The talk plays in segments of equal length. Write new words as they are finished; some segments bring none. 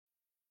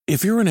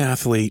If you're an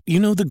athlete, you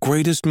know the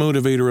greatest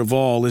motivator of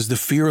all is the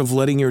fear of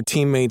letting your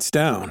teammates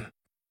down.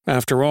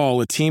 After all,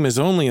 a team is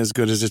only as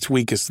good as its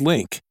weakest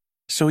link.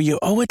 So you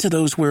owe it to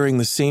those wearing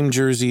the same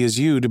jersey as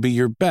you to be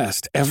your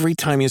best every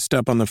time you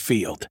step on the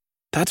field.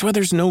 That's why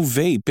there's no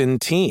vape in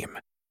team.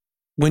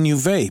 When you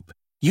vape,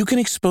 you can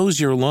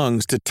expose your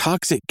lungs to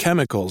toxic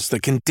chemicals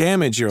that can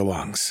damage your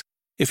lungs.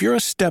 If you're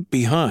a step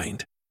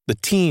behind, the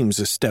team's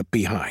a step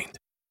behind.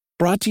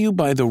 Brought to you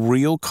by The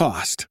Real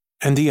Cost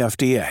and the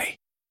FDA.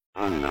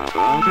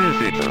 Another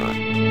visitor.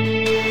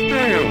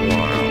 Stay a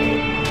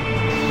while.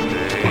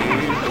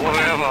 Stay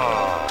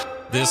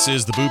forever. This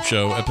is The Boop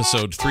Show,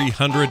 episode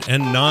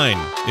 309.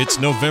 It's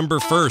November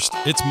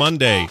 1st. It's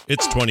Monday.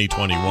 It's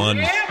 2021.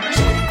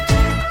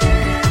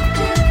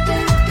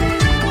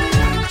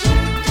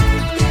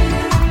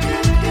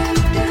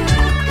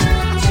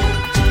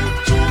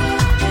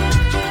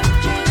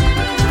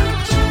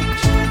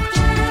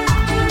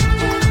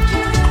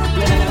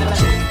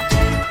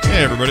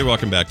 Hey everybody,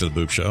 welcome back to The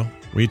Boop Show.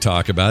 We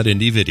talk about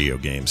indie video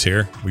games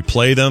here. We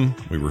play them,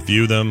 we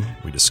review them,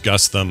 we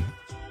discuss them,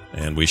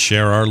 and we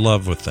share our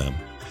love with them.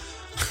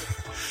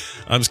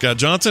 I'm Scott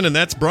Johnson, and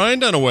that's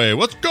Brian Dunaway.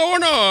 What's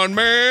going on,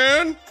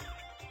 man?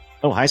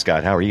 Oh, hi,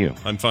 Scott. How are you?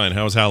 I'm fine.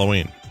 How was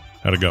Halloween?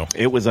 How'd it go?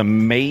 It was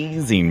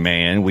amazing,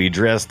 man. We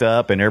dressed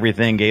up and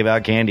everything, gave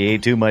out candy,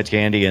 ate too much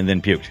candy, and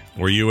then puked.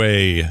 Were you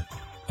a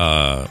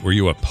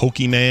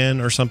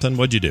Pokemon or something?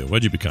 What'd you do?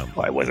 What'd you become?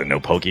 Well, I wasn't no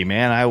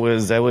Pokemon. I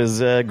was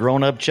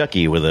grown-up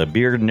Chucky with a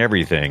beard and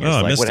everything.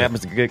 It's like what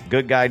happens to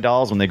good guy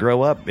dolls when they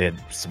grow up?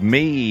 It's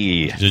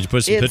me. Did you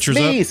put some pictures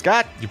up? It's me,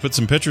 Scott. You put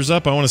some pictures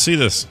up? I want to see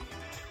this.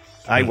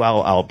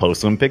 I'll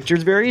post some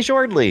pictures very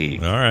shortly.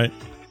 All right.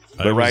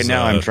 But right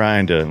now, I'm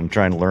trying to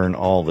learn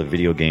all the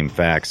video game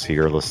facts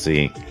here. Let's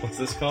see. What's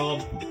this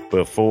called?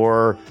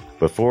 Before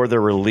the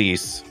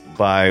release,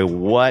 by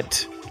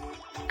what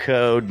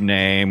code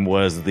name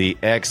was the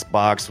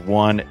Xbox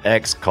One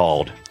X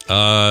called?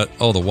 The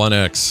One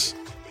X.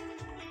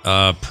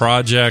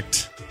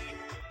 Project.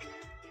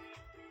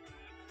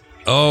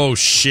 Oh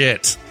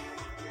shit.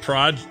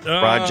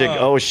 Project.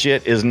 Oh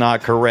shit is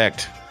not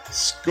correct.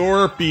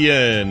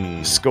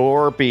 Scorpion.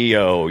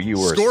 Scorpio. You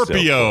were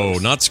Scorpio, so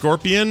not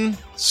Scorpion.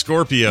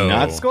 Scorpio.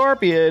 Not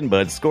Scorpion,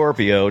 but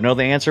Scorpio. No,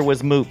 the answer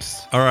was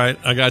Moops. All right,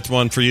 I got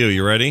one for you.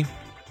 You ready?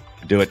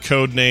 Do it.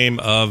 Code name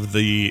of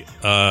the.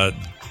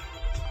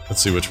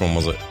 Let's see, which one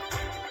was it?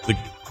 The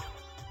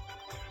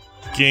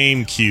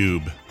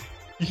GameCube.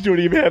 You don't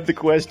even have the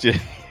question.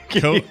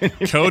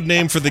 Code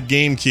name for the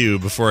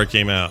GameCube before it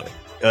came out.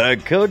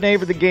 Code name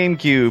for the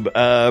GameCube.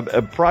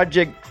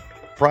 Project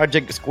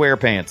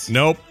SquarePants.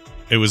 Nope.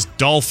 It was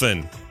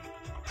Dolphin.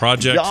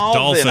 Project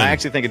Dolphin. I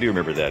actually think I do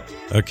remember that.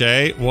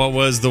 Okay. What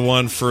was the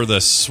one for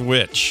the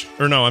Switch?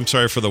 Or no, I'm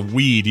sorry, for the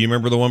Wii. Do you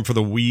remember the one for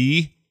the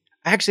Wii?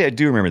 Actually, I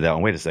do remember that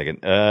one. Wait a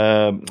second.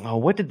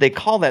 What did they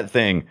call that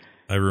thing?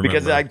 I remember.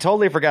 Because I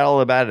totally forgot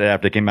all about it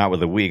after it came out with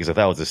the Wii, because I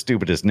thought it was the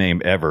stupidest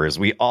name ever, as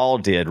we all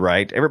did,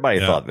 right?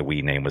 Everybody thought the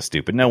Wii name was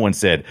stupid. No one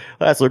said,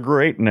 that's a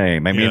great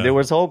name. I mean, there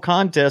was a whole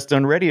contest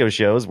on radio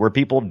shows where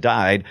people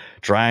died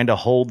trying to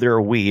hold their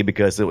Wii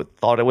because it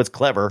thought it was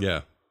clever.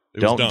 Yeah.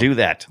 Don't do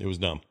that. It was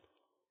dumb.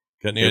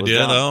 Got any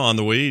idea, though, on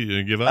the Wii? Did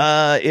you give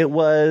up? It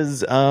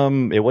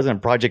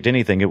wasn't Project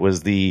anything. It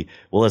was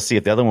let's see,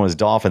 if the other one was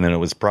Dolphin, then it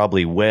was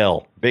probably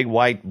Whale. Big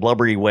white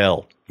blubbery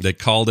whale. They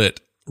called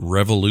it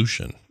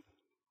Revolution.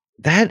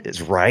 That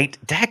is right.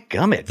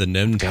 Dadgummit. The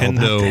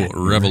Nintendo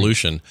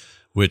Revolution,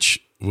 which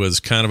was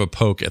kind of a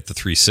poke at the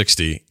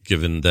 360,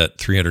 given that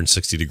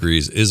 360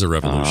 degrees is a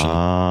revolution.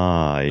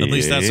 At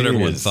least that's what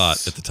everyone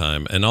thought at the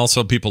time. And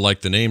also people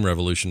like the name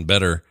Revolution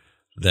better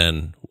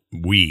than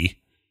Wii.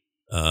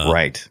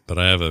 Right. But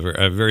I have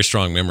a very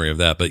strong memory of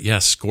that. But yeah,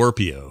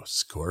 Scorpio.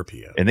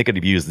 And they could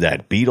have used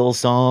that Beatles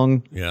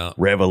song,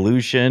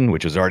 Revolution,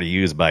 which was already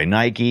used by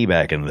Nike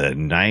back in the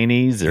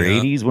 90s or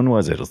 80s. When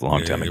was it? It was a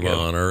long time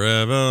ago.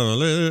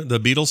 The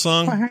Beatles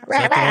song? Is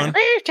that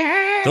the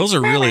one? Those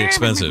are really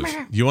expensive.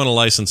 You want to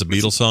license a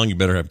Beatles song, you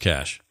better have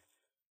cash.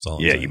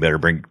 You better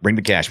bring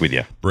the cash with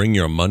you. Bring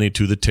your money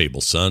to the table,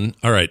 son.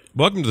 All right.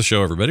 Welcome to the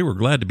show, everybody. We're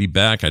glad to be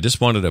back. I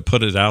just wanted to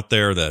put it out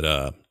there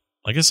that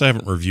I guess I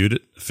haven't reviewed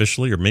it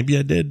officially, or maybe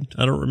I did.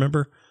 I don't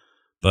remember.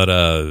 But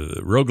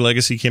Rogue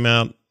Legacy came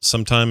out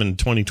sometime in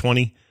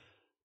 2020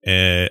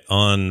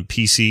 on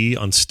PC,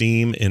 on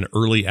Steam, in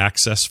early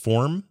access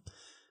form.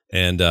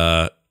 And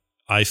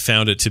I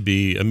found it to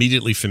be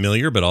immediately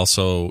familiar, but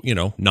also,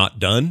 not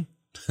done.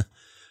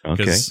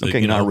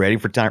 Okay, not ready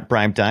for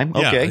prime time.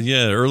 Okay.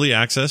 Yeah, early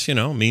access,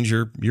 means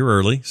you're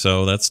early,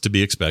 so that's to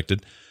be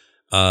expected.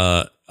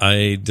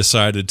 I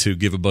decided to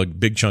give a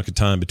big chunk of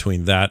time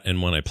between that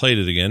and when I played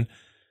it again,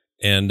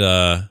 and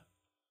I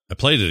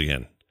played it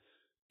again.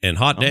 And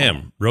hot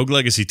damn, Rogue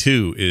Legacy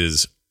 2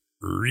 is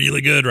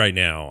really good right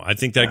now. I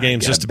think that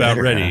game's just about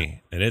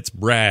ready, and it's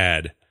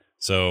rad.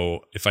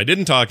 So if I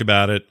didn't talk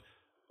about it,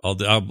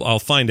 I'll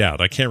find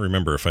out. I can't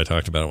remember if I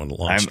talked about it when it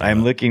launched.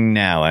 I'm looking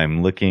now.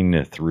 I'm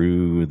looking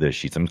through the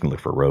sheets. I'm just gonna look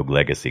for Rogue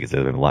Legacy because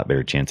there's a lot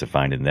better chance of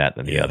finding that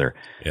than the other.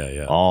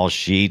 Yeah. All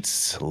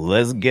sheets.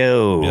 Let's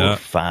go. Yeah.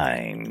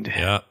 Find.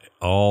 Yeah.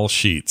 All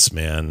sheets,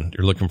 man.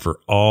 You're looking for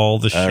all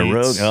the sheets.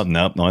 Rogue. Oh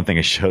no. The only thing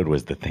I showed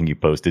was the thing you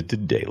posted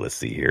today. Let's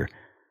see here.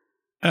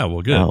 Oh,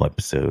 well, good. All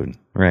episode.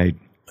 Right.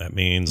 That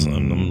means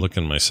I'm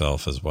looking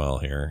myself as well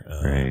here.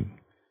 Right.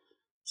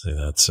 See,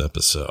 that's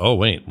episode. Oh,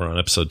 wait. We're on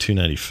episode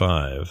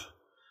 295.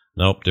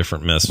 Nope.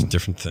 Different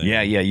different thing.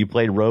 Yeah. You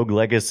played Rogue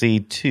Legacy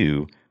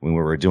 2 when we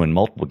were doing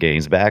multiple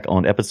games back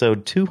on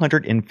episode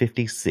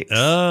 256.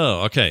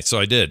 Oh, okay. So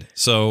I did.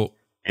 So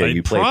yeah,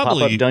 you played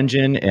Pop-Up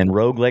Dungeon and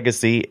Rogue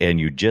Legacy, and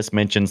you just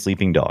mentioned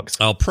Sleeping Dogs.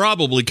 I'll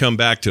probably come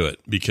back to it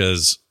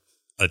because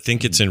I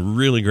think it's in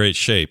really great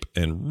shape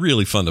and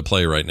really fun to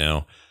play right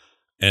now.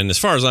 And as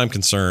far as I'm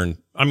concerned,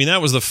 I mean,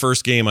 that was the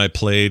first game I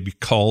played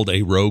called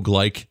a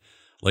roguelike.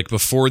 Like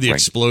before the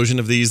explosion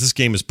of these, this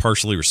game is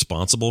partially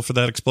responsible for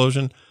that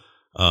explosion.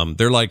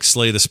 They're like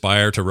Slay the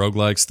Spire to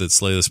roguelikes that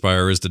Slay the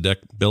Spire is to deck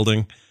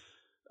building.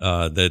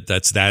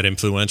 That's that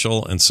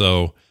influential. And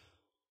so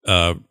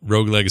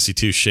Rogue Legacy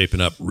 2 is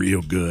shaping up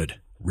real good.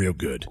 Real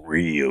good.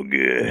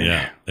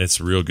 Yeah, it's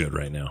real good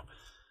right now.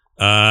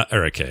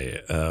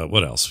 Okay.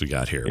 What else we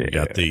got here? We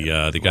got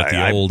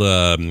the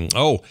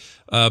old.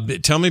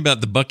 Tell me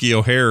about the Bucky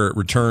O'Hare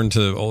return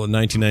to old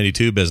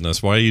 1992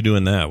 business. Why are you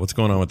doing that? What's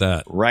going on with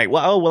that? Right.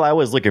 Well, I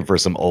was looking for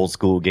some old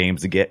school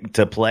games to get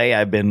to play.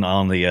 I've been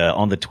on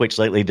the Twitch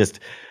lately, just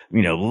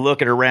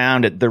looking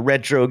around at the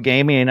retro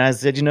gaming, and I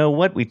said, you know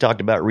what? We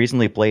talked about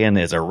recently playing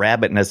as a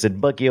rabbit, and I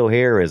said Bucky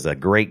O'Hare is a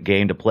great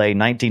game to play.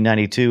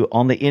 1992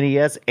 on the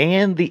NES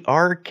and the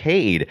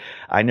arcade.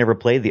 I never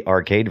played the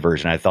arcade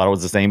version. I thought it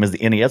was the same as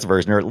the NES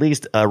version, or at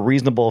least a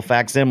reasonable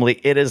facsimile.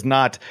 It is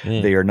not.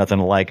 They are nothing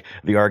alike.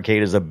 The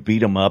arcade is a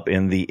beat 'em up,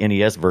 and the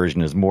NES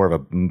version is more of a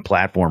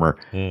platformer.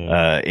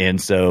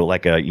 And so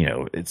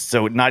it's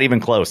so not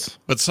even close.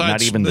 But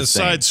not even the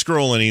same. side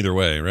scrolling either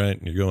way, right?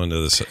 You're going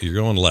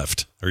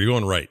left. Or you're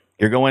going right.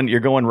 You're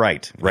going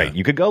right. Right. Yeah.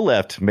 You could go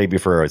left maybe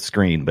for a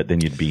screen, but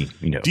then you'd be,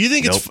 Do you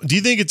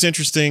think it's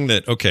interesting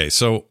that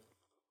so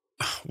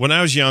when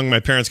I was young, my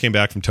parents came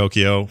back from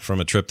Tokyo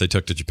from a trip they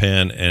took to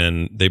Japan,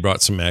 and they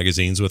brought some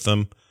magazines with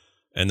them.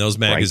 And those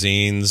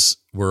magazines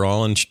were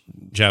all in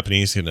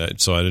Japanese,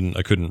 so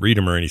I couldn't read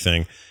them or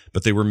anything,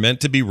 but they were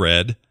meant to be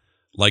read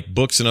like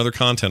books and other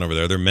content over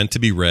there. They're meant to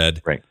be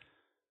read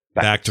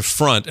back to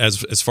front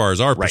as far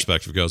as our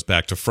perspective goes,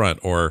 back to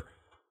front or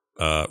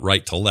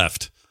right to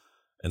left.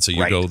 And so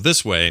you go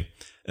this way.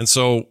 And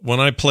so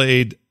when I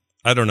played,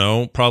 I don't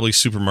know, probably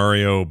Super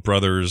Mario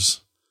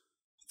Brothers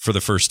for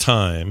the first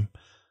time,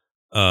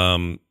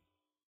 I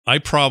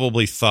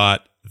probably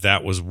thought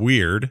that was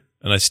weird.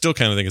 And I still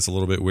kind of think it's a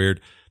little bit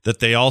weird that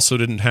they also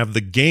didn't have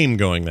the game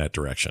going that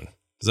direction.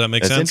 Does that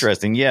make sense? That's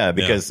interesting. Yeah,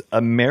 because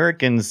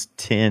Americans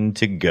tend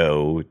to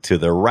go to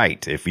the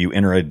right. If you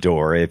enter a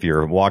door, if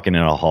you're walking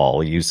in a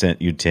hall, you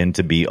tend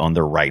to be on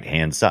the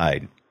right-hand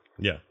side.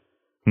 Yeah.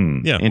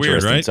 Yeah,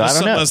 weird, right? So I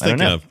don't know. I was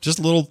thinking of just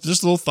a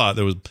little thought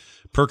that was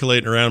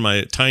percolating around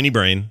my tiny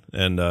brain,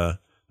 and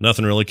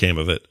nothing really came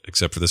of it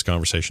except for this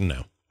conversation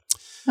now.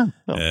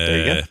 There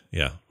you go.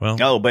 Yeah. Well.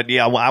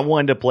 I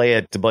wanted to play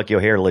it to Bucky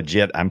O'Hare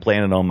legit. I'm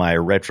playing it on my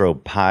Retro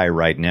Pi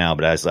right now,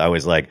 but I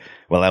was like,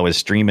 I was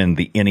streaming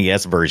the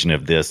NES version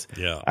of this.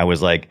 Yeah. I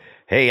was like,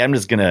 hey,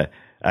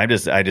 I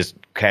just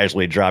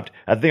casually dropped.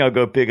 I think I'll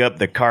go pick up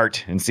the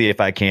cart and see if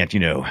I can't,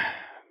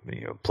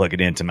 plug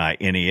it into my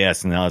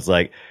NES. And I was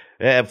like,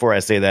 before I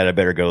say that, I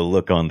better go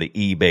look on the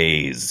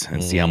eBays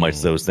and see how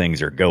much those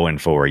things are going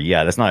for.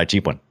 Yeah, that's not a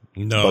cheap one.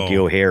 No. Bucky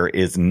O'Hare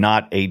is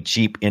not a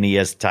cheap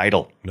NES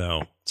title.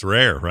 No. It's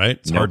rare, right?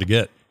 It's hard to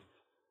get.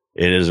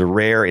 It is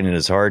rare, and it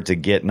is hard to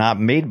get. Not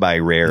made by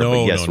Rare,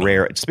 but yes,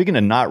 rare. Speaking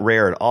of not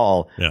rare at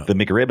all, the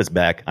McRib is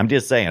back. I'm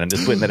just saying. I'm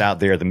just putting that out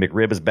there. The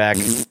McRib is back.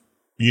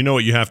 You know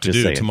what you have to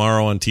do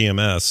tomorrow on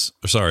TMS.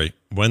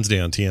 Wednesday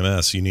on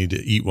TMS. You need to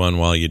eat one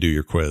while you do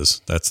your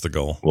quiz. That's the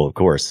goal. Well, of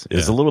course.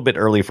 It's a little bit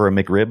early for a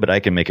McRib, but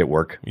I can make it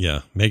work.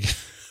 Yeah, make it.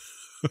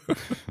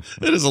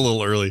 It is a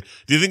little early.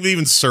 Do you think they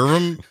even serve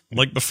them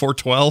like before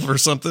 12 or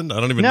something? I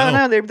don't even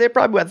know. No, they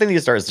probably, I think they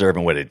start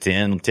serving at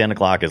 10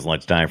 o'clock is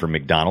lunchtime for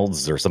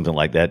McDonald's or something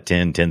like that.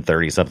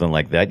 10:30, something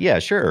like that. Yeah,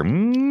 sure.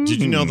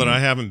 Did you know that I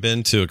haven't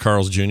been to a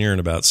Carl's Jr. in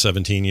about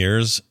 17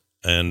 years?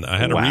 And I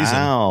had a reason.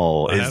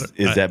 Wow.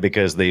 Is that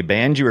because they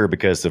banned you or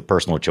because of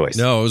personal choice?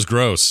 No, it was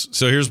gross.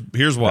 So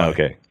here's why.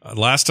 Okay.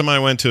 Last time I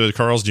went to a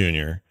Carl's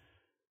Jr.,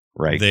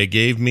 they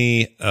gave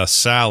me a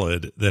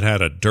salad that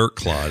had a dirt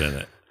clod in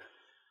it.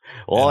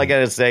 All I got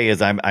to say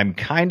is I'm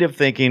kind of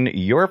thinking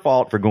your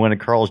fault for going to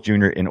Carl's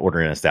Jr. and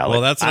ordering a salad.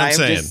 Well, that's what I'm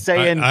saying. Just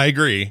saying. I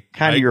agree.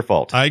 Kind of your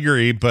fault. I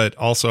agree, but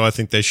also I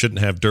think they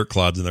shouldn't have dirt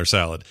clods in their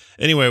salad.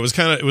 Anyway, it was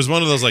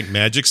one of those like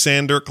magic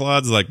sand dirt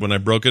clods. Like when I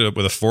broke it up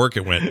with a fork,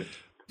 it went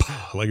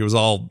like it was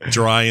all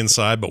dry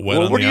inside but wet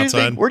on the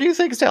outside. Where do you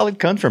think salad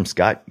comes from,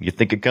 Scott? You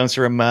think it comes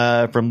from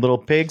little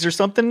pigs or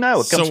something?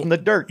 No, it comes from the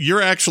dirt.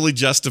 You're actually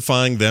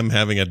justifying them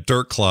having a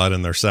dirt clod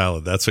in their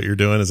salad. That's what you're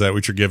doing? Is that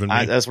what you're giving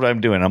me? That's what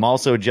I'm doing. I'm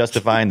also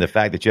justifying the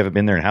fact that you haven't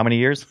been there in how many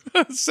years?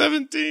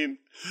 17.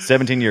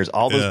 17 years.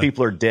 All those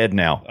people are dead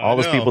now. All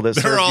those people that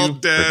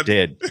served you are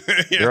dead.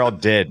 Yeah. They're all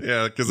dead.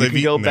 Yeah, because they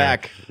can go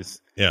back.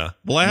 Yeah.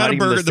 Well, I had a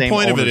burger. The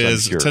point of it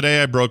is,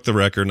 today I broke the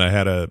record, and I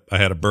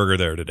had a burger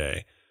there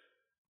today.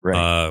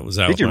 Right. Was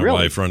out with my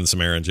wife running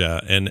some errands,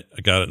 and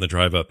I got it in the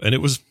drive up, and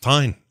it was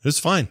fine. It was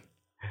fine.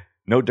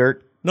 No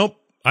dirt. Nope.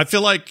 I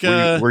feel like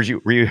were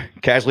you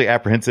casually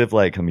apprehensive?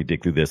 Like, let me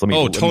dig through this. Let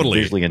me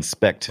visually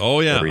inspect. Oh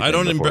yeah, I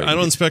don't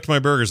inspect my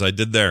burgers. I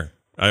did there.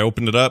 I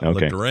opened it up,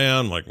 looked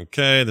around, like,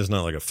 okay, there's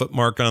not like a foot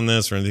mark on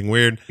this or anything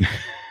weird.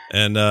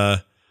 And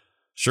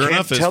sure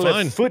enough, it's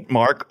fine. A foot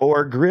mark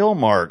or grill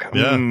mark.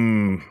 Yeah.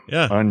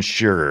 Yeah.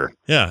 Unsure.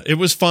 Yeah, it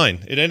was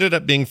fine. It ended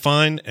up being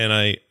fine. And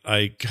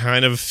I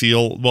kind of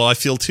feel, I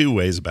feel two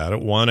ways about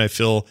it. One, I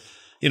feel,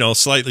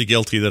 slightly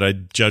guilty that I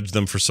judged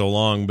them for so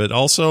long, but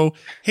also,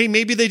 hey,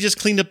 maybe they just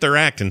cleaned up their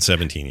act in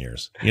 17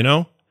 years,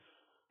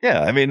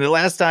 Yeah, I mean, the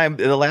last time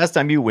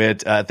you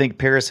went, I think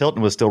Paris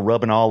Hilton was still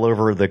rubbing all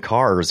over the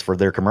cars for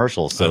their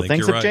commercials. So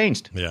things have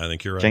changed. Yeah, I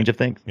think you're right. Change of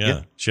things.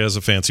 Yeah. She has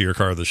a fancier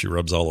car that she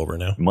rubs all over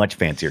now. Much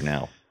fancier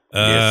now.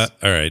 Yes.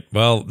 All right.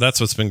 Well, that's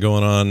what's been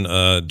going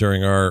on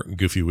during our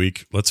Goofy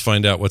Week. Let's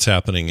find out what's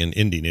happening in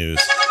indie news.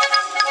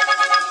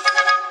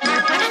 All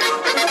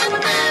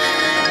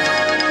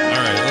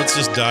right, let's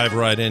just dive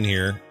right in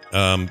here.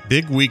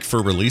 Big week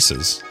for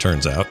releases,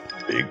 turns out.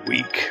 Big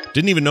week.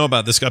 Didn't even know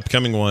about this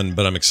upcoming one,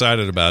 but I'm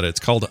excited about it. It's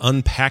called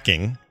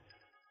Unpacking,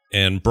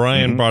 and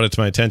Brian brought it to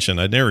my attention.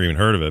 I'd never even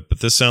heard of it,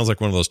 but this sounds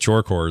like one of those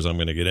chore cores I'm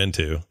going to get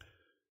into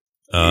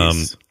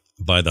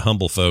by the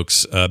humble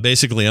folks.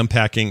 Basically,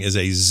 Unpacking is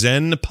a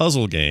Zen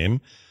puzzle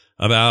game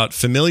about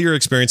familiar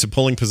experience of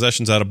pulling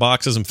possessions out of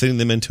boxes and fitting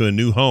them into a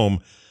new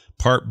home.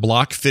 Part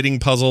block fitting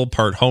puzzle,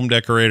 part home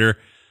decorator.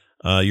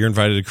 You're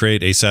invited to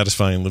create a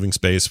satisfying living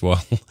space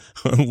while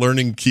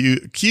learning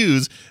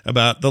cues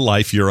about the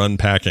life you're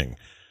unpacking.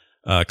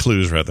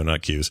 Clues, rather,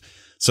 not cues.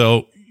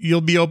 So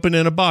you'll be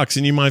opening a box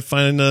and you might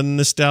find a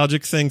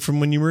nostalgic thing from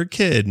when you were a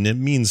kid and it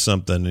means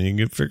something and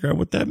you can figure out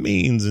what that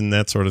means and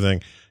that sort of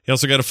thing. You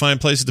also got to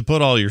find places to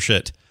put all your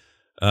shit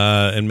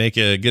and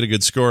get a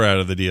good score out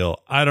of the deal.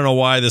 I don't know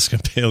why this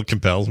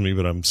compels me,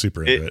 but I'm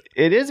super into it.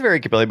 It is very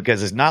compelling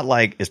because it's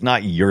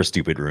not your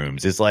stupid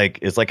rooms. It's like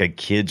a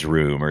kid's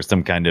room or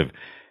some kind of.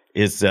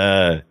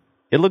 It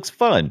looks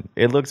fun.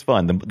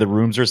 The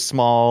rooms are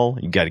small.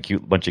 You got a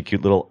bunch of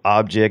cute little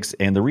objects,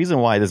 and the reason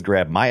why this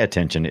grabbed my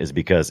attention is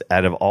because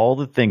out of all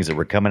the things that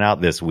were coming out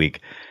this week,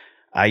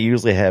 I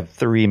usually have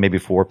 3, maybe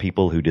 4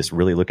 people who just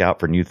really look out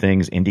for new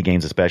things, indie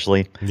games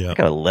especially. Yeah. I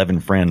got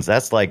 11 friends.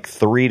 That's like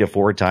 3 to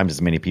 4 times as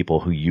many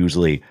people who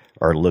usually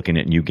are looking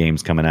at new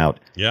games coming out.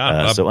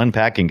 Yeah. So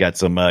Unpacking got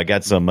some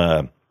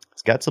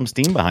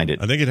steam behind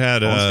it. I think it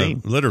had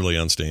literally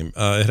on Steam.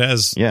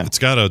 It's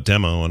got a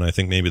demo, and I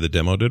think maybe the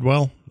demo did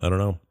well. I don't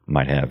know.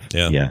 Might have.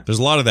 Yeah. There's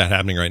a lot of that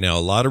happening right now. A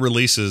lot of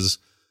releases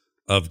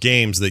of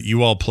games that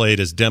you all played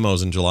as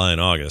demos in July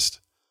and August.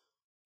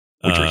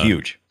 Which are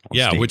huge.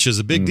 Yeah, Steam. which is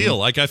a big deal.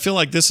 Like, I feel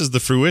like this is the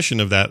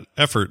fruition of that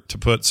effort to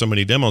put so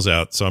many demos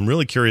out. So I'm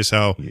really curious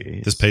how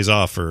this pays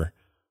off for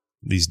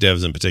these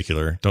devs in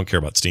particular. Don't care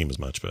about Steam as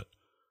much, but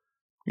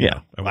yeah,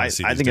 I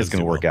think it's going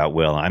to work out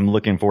well. I'm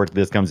looking forward to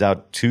this. Comes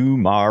out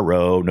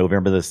tomorrow,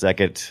 November the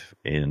 2nd,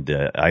 and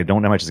I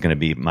don't know how much it's going to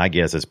be. My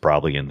guess is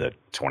probably in the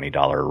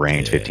 $20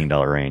 range,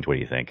 $15 range. What do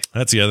you think?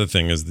 That's the other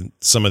thing is that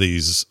some of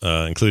these,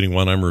 including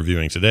one I'm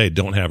reviewing today,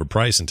 don't have a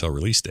price until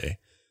release day.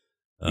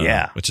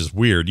 Which is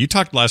weird. You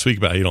talked last week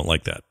about how you don't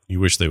like that. You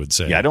wish they would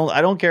say. Yeah, I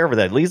don't care for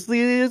that. At least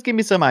give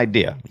me some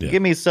idea. Yeah.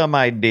 Give me some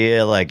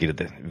idea, like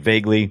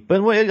vaguely.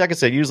 But like I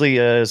said,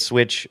 usually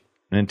Switch,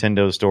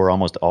 Nintendo Store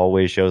almost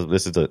always shows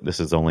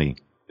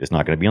it's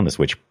not going to be on the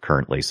Switch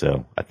currently.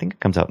 So I think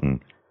it comes out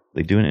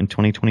they do it in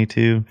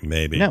 2022.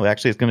 Maybe. No,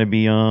 actually, it's going to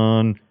be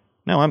on.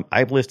 No,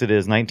 I've listed it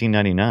as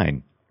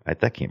 $19.99.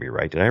 That can't be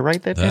right. Did I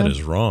write that down? That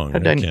is wrong.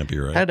 That can't be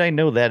right. How did I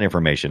know that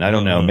information? I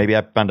don't know. Maybe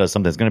I found out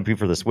something that's going to be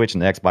for the Switch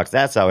and the Xbox.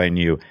 That's how I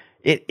knew.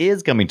 It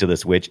is coming to the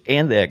Switch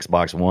and the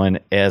Xbox One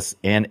S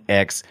and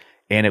X,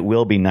 and it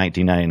will be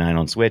 $19.99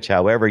 on Switch.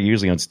 However,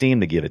 usually on Steam,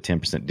 they give a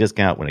 10%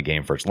 discount when a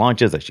game first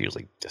launches. That's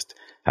usually just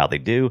how they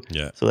do.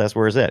 Yeah. So that's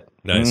where it's at.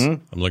 Nice.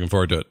 Mm-hmm. I'm looking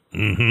forward to it.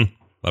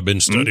 I've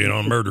been studying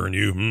on murdering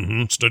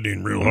you.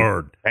 Studying real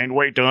hard. Can't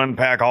wait to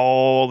unpack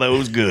all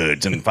those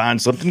goods and find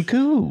something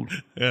cool.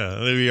 Yeah,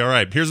 that'll be all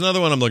right. Here's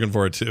another one I'm looking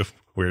forward to,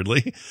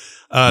 weirdly.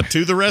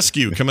 To the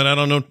Rescue, coming out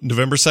on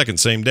November 2nd,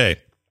 same day.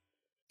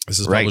 This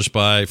is published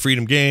by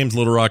Freedom Games.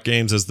 Little Rock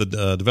Games as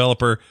the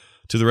developer.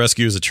 To the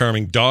Rescue is a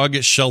charming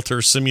dog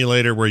shelter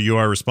simulator where you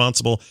are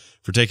responsible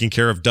for taking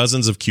care of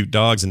dozens of cute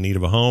dogs in need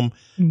of a home.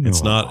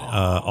 It's not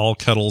all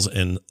cuddles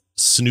and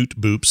snoot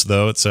boops,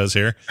 though, it says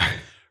here.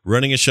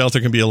 Running a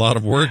shelter can be a lot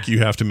of work. You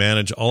have to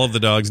manage all of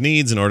the dog's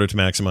needs in order to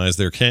maximize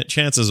their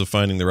chances of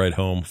finding the right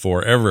home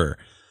forever.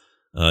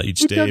 Each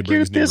day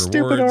brings new rewards.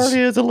 Stupid art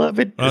is. I love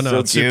it. Oh, no,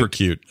 it's super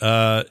cute.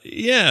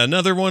 Yeah,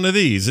 another one of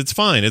these. It's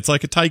fine. It's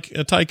like a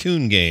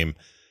tycoon game.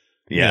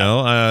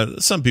 Yeah.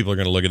 Some people are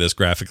going to look at this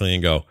graphically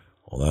and go,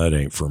 well, that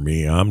ain't for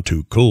me. I'm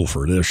too cool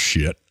for this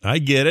shit. I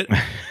get it.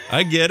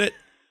 I get it.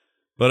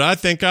 But I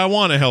think I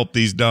want to help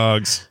these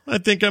dogs. I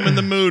think I'm in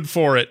the mood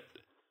for it.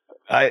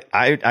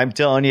 I'm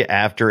telling you,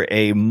 after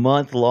a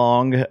month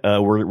long,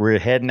 we're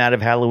heading out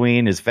of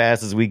Halloween as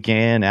fast as we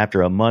can.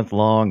 After a month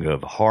long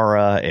of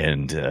horror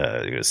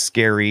and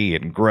scary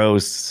and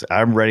gross,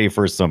 I'm ready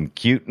for some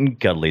cute and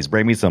cuddlies.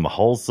 Bring me some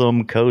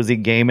wholesome, cozy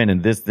gaming,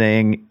 and this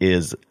thing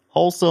is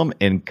wholesome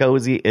and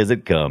cozy as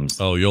it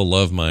comes. Oh, you'll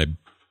love my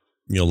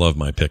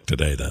pick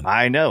today then.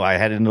 I know. I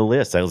had it in the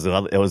list. It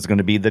was going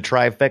to be the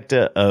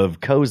trifecta of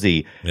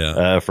cozy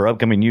for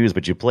upcoming news,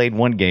 but you played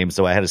one game,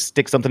 so I had to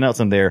stick something else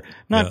in there.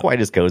 Not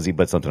quite as cozy,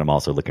 but something I'm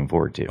also looking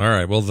forward to. All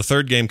right. Well, the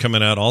third game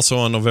coming out also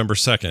on November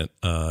 2nd.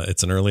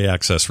 It's an early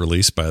access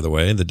release, by the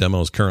way. The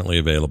demo is currently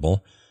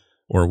available,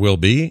 or will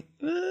be.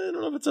 I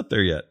don't know if it's up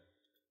there yet.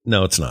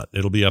 No, it's not.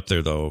 It'll be up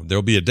there, though.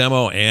 There'll be a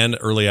demo and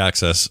early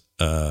access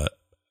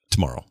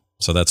tomorrow.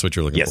 So that's what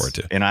you're looking forward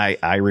to. And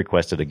I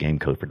requested a game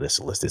code for this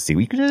list to see.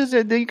 You can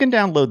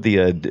download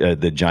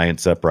the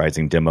Giants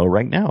Uprising demo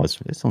right now.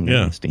 It's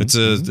on Steam.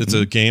 It's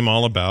a game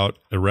all about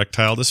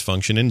erectile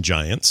dysfunction in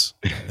giants,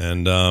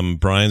 and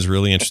Brian's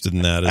really interested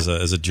in that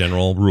as a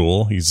general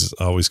rule. He's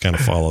always kind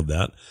of followed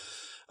that.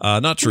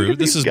 Not true.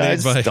 This is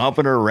guys made by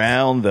stomping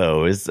around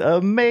though. It's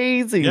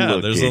amazing. Yeah,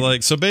 looking.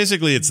 there's so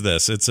basically it's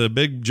this. It's a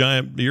big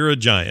giant. You're a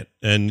giant,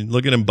 and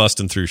look at him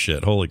busting through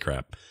shit. Holy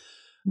crap.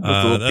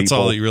 That's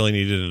all that you really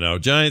needed to know.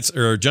 Giants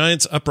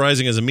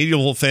Uprising is a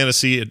medieval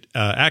fantasy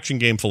action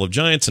game full of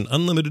giants and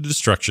unlimited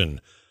destruction.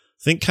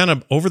 Think kind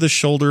of over the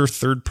shoulder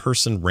third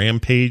person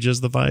Rampage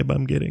is the vibe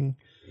I'm getting.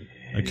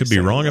 I could be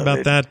wrong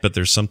about that, but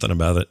there's something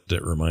about it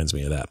that reminds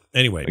me of that.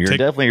 Anyway, you're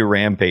definitely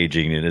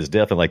rampaging. It is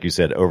definitely, like you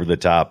said, over the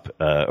top,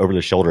 over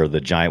the shoulder of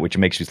the giant, which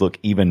makes you look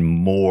even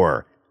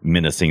more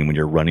menacing when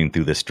you're running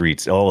through the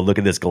streets. Oh, look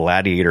at this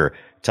gladiator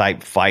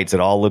type fights. It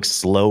all looks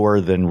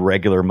slower than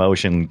regular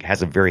motion,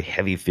 has a very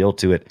heavy feel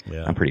to it.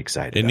 Yeah. I'm pretty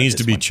excited. It needs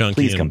to be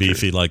chunky and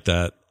beefy like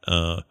that.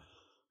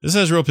 This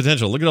has real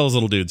potential. Look at all those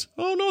little dudes.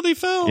 Oh no, they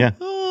fell. Yeah.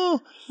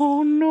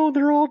 Oh no,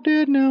 they're all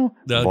dead now.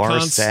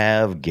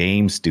 Varsav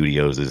Game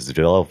Studios is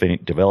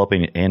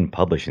developing and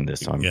publishing this.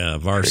 So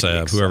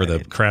Varsav, whoever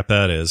the crap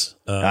that is.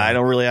 I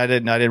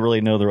didn't really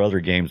know their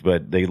other games,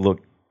 but they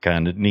look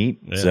kind of neat.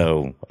 Yeah.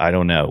 So I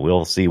don't know.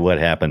 We'll see what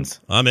happens.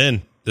 I'm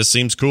in. This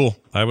seems cool.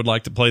 I would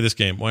like to play this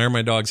game. Why are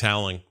my dogs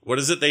howling? What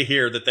is it they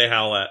hear that they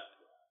howl at?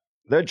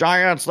 The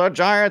giants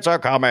are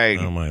coming.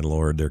 Oh my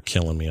Lord, they're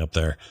killing me up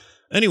there.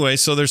 Anyway,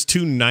 so there's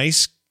two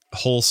nice,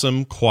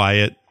 wholesome,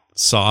 quiet,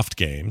 soft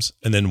games,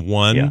 and then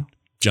one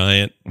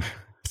giant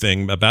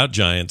thing about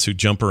giants who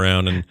jump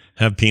around and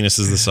have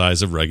penises the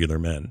size of regular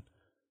men.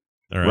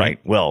 All right. Right.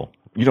 Well,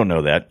 you don't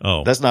know that.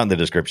 Oh, that's not in the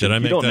description. Did I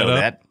make that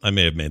up? I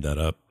may have made that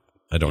up.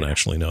 I don't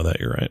actually know that.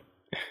 You're right.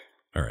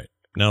 All right.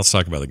 Now let's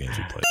talk about the games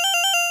we played.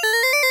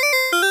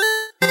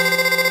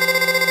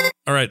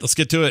 All right, let's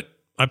get to it.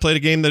 I played a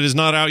game that is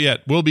not out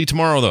yet. Will be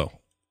tomorrow, though.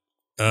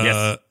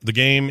 Yes. The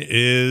game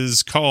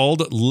is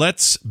called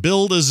Let's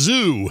Build a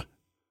Zoo.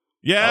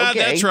 Yeah,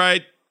 that's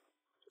right.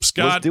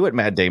 Scott, let's do it,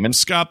 Matt Damon.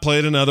 Scott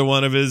played another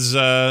one of his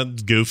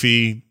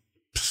goofy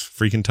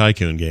freaking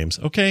tycoon games.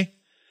 Okay.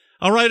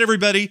 All right,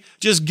 everybody.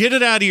 Just get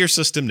it out of your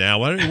system now.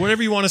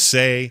 Whatever you want to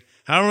say.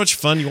 How much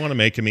fun you want to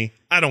make of me.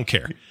 I don't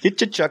care.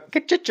 Get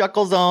your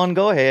chuckles on.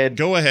 Go ahead.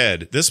 Go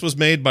ahead. This was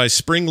made by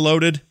Spring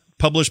Loaded,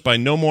 published by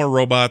No More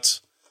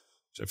Robots.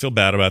 I feel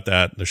bad about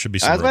that. There should be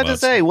some. I was about to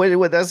say, wait,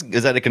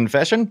 is that a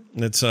confession?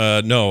 It's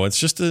no, it's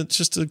just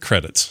the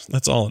credits.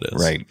 That's all it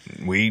is. Right.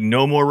 We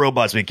No More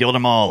Robots. We killed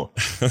them all.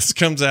 This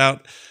comes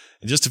out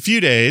in just a few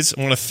days.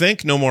 I want to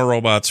thank No More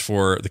Robots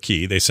for the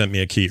key. They sent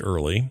me a key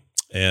early.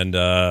 And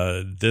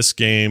this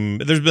game,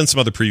 there's been some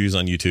other previews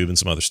on YouTube and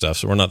some other stuff,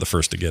 so we're not the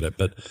first to get it,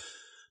 but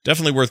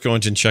definitely worth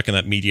going and checking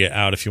that media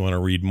out if you want to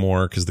read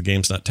more, because the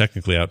game's not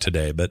technically out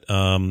today. But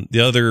the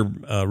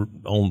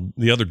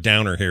other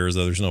downer here is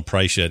that there's no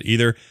price yet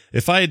either.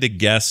 If I had to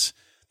guess,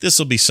 this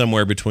will be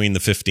somewhere between the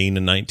 15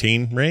 and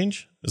 19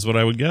 range, is what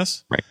I would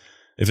guess. Right.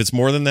 If it's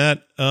more than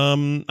that,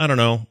 I don't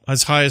know,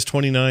 as high as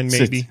 29,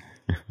 maybe.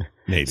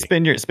 Maybe.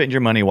 Spend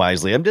your money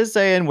wisely. I'm just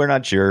saying, we're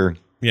not sure.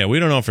 Yeah, we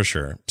don't know for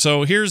sure.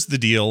 So here's the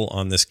deal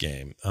on this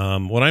game.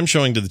 What I'm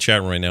showing to the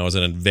chat room right now is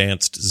an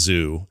advanced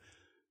zoo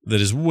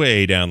that is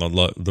way down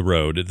the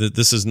road.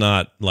 This is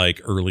not like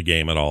early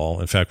game at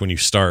all. In fact, when you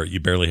start, you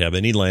barely have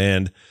any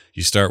land.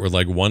 You start with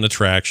like one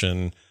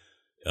attraction.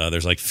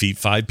 There's like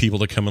 5 people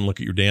to come and look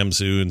at your damn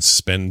zoo and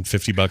spend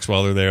 $50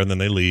 while they're there, and then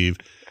they leave.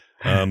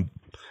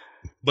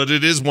 But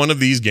it is one of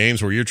these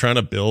games where you're trying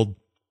to build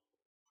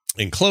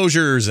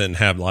enclosures and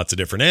have lots of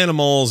different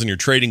animals, and you're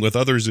trading with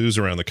other zoos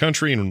around the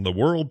country and the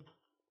world,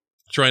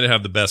 trying to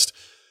have the best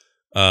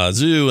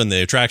zoo and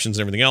the attractions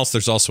and everything else.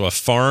 There's also a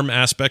farm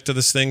aspect to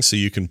this thing, so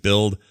you can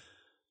build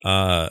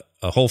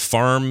whole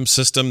farm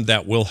system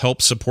that will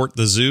help support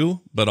the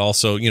zoo, but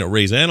also,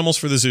 raise animals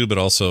for the zoo, but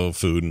also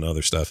food and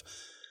other stuff.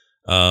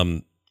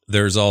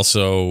 There's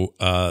also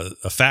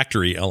a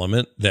factory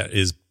element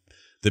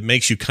that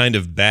makes you kind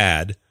of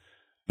bad,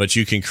 but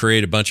you can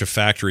create a bunch of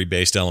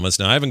factory-based elements.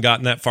 Now, I haven't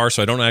gotten that far,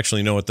 so I don't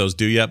actually know what those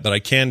do yet, but I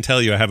can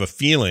tell you I have a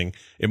feeling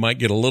it might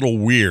get a little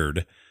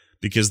weird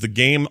because the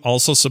game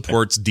also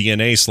supports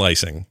DNA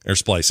slicing or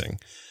splicing.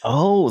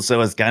 Oh, so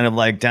it's kind of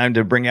like time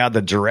to bring out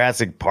the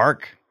Jurassic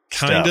Park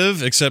Kind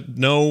of, except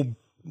no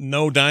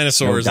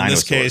dinosaurs. In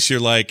this case, you're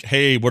like,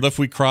 hey, what if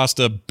we crossed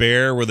a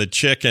bear with a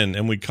chicken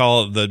and we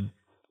call it the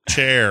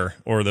chair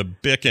or the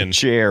bicken?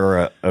 Chair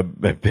or a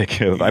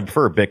bicken. I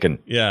prefer bicken.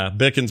 Yeah,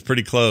 bicken's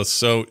pretty close.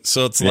 So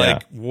it's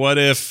like, what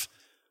if,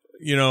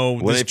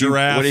 giraffe?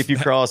 What if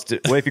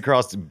you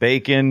crossed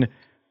bacon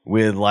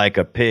with like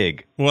a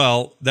pig?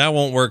 Well, that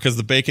won't work because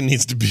the bacon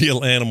needs to be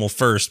an animal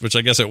first, which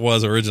I guess it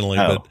was originally.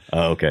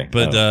 Okay.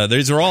 But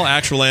these are all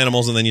actual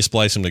animals, and then you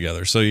splice them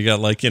together. So you got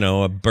like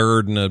a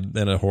bird and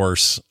a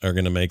horse are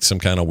going to make some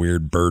kind of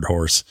weird bird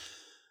horse.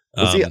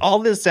 See, all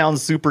this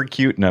sounds super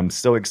cute, and I'm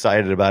so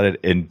excited about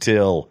it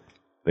until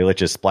they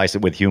let you splice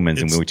it with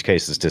humans, in which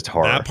case it's just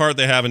horror. That part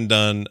they haven't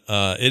done.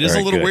 It is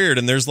a little weird,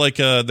 and there's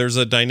there's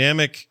a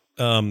dynamic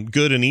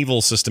good and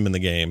evil system in the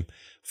game.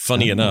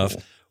 Funny enough,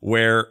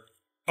 where.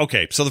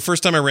 Okay, so the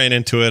first time I ran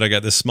into it, I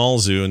got this small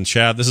zoo, and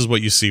Chad, this is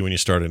what you see when you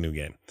start a new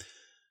game,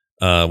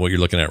 what you're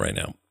looking at right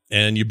now.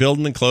 And you build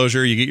an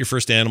enclosure, you get your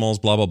first animals,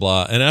 blah, blah,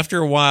 blah. And after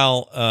a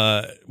while,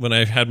 when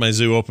I had my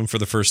zoo open for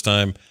the first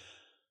time,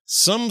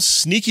 some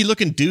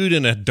sneaky-looking dude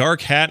in a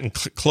dark hat and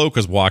cloak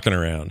was walking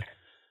around.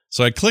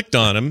 So I clicked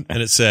on him,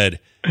 and it said,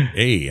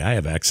 hey, I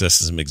have access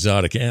to some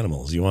exotic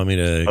animals. You want me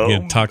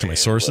to talk to my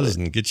sources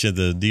and get you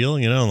the deal?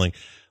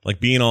 Like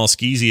being all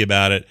skeezy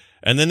about it.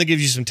 And then they give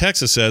you some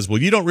text that says,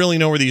 well, you don't really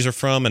know where these are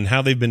from and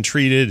how they've been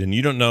treated, and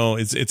you don't know.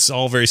 It's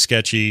all very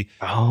sketchy.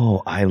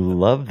 Oh, I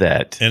love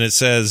that. And it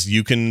says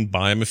you can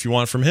buy them if you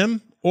want from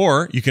him,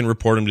 or you can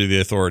report him to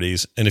the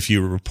authorities. And if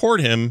you report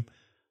him,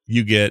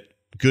 you get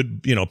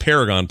good,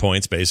 Paragon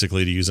points,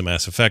 basically, to use a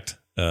Mass Effect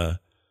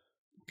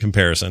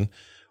comparison.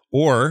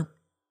 Or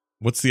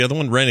what's the other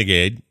one?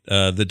 Renegade.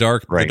 The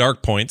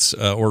dark points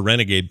or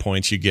Renegade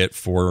points you get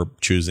for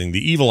choosing the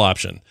evil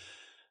option.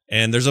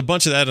 And there's a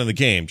bunch of that in the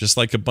game, just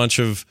like a bunch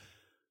of,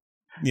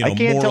 I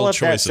can't tell if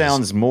choices. That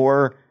sounds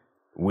more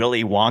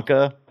Willy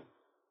Wonka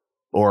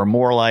or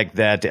more like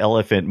that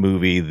elephant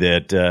movie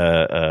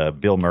that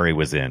Bill Murray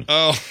was in.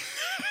 Oh,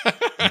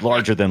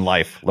 Larger Than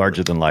Life.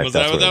 Larger Than Life.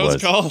 That's what that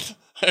was called?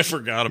 I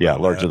forgot about that. Yeah,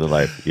 Larger Than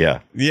Life. Yeah.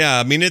 Yeah,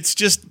 I mean, it's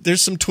just,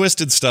 there's some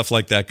twisted stuff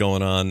like that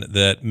going on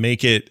that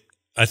make it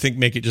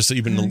just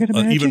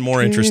even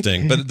more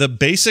interesting. But the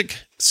basic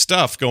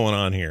stuff going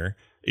on here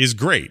is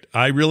great.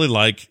 I really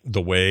like the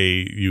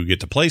way you get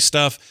to play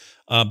stuff.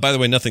 By the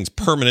way, nothing's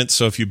permanent.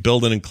 So if you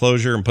build an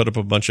enclosure and put up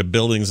a bunch of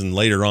buildings and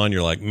later on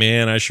you're like,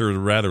 man, I sure would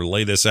rather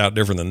lay this out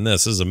different than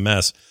this. This is a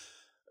mess.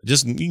 You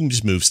can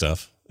just move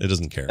stuff. It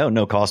doesn't care. Oh,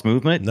 no cost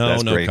movement? No,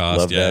 That's no great.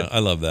 cost. Love Yeah, that. I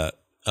love that.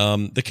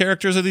 The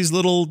characters are these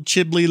little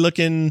chibly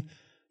looking,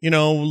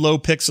 low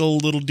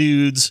pixel little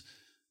dudes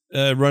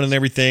running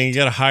everything. You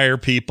got to hire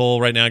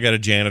people. Right now I got a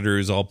janitor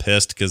who's all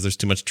pissed because there's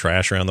too much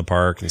trash around the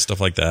park and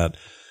stuff like that.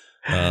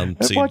 I'm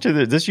watching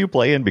this you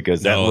play in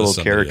because that little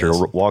character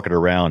walking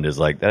around is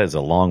like, that is a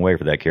long way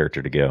for that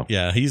character to go.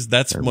 Yeah,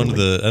 that's one of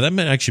the that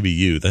might actually be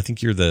you. I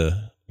think you're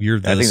the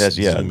I think that's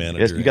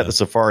manager. You got the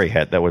safari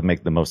hat. That would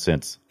make the most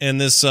sense. And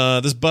this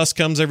bus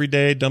comes every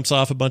day, dumps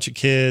off a bunch of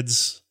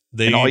kids.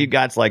 And all you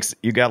got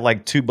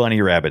like 2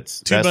 bunny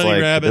rabbits.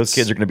 Rabbits. Those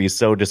kids are going to be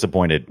so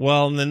disappointed.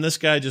 Well, and then this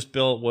guy just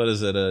built, what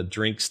is it, a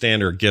drink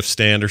stand or a gift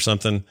stand or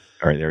something.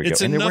 All right, there we go.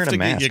 And they're wearing a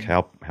mask.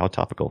 How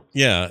topical.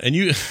 Yeah, and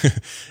you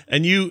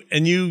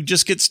and you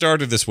just get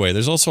started this way.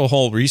 There's also a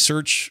whole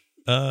research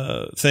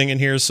thing in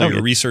here. So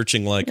you're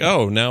researching like,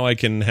 now I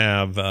can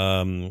have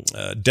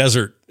a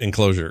desert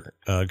enclosure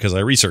because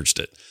I researched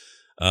it.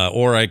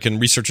 Or I can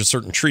research a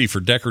certain tree for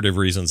decorative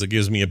reasons. It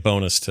gives me a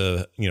bonus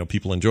to,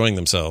 people enjoying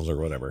themselves or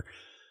whatever.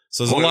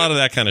 So there's a lot of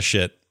that kind of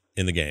shit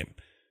in the game.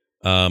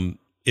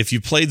 If you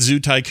played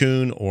Zoo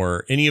Tycoon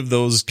or any of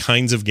those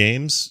kinds of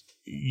games,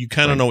 you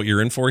kind of know what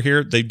you're in for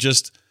here.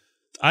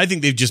 I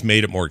think they've just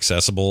made it more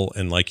accessible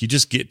and like you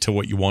just get to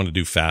what you want to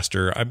do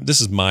faster.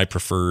 This is my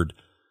preferred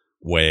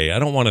way. I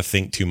don't want to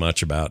think too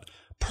much about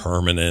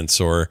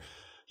permanence or,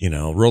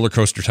 Roller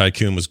Coaster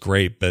Tycoon was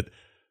great, but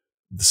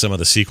some of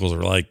the sequels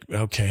are like,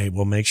 okay,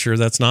 well, make sure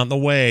that's not in the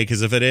way,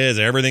 because if it is,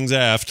 everything's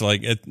effed.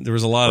 Like, there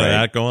was a lot of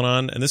that going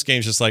on, and this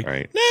game's just like,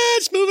 nah,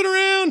 just move it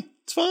around.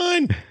 It's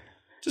fine.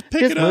 Just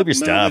pick it up. Move your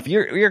stuff.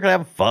 You're gonna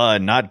have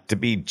fun, not to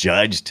be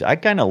judged. I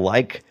kind of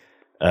like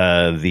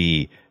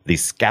the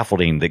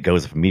scaffolding that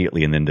goes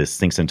immediately and then just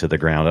sinks into the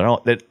ground.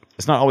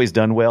 It's not always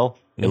done well.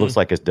 It looks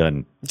like it's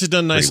done. It's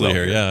done nicely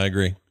here. Yeah, I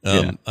agree.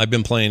 I've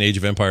been playing Age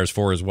of Empires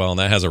 4 as well, and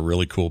that has a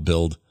really cool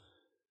build.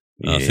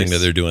 Thing that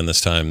they're doing this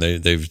time. They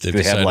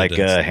have like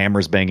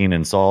hammers banging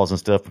and saws and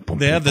stuff.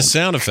 They have the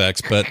sound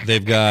effects, but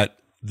they've got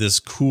this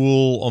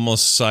cool,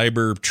 almost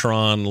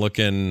Cybertron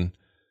looking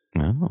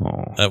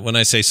Oh. When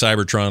I say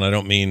Cybertron, I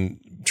don't mean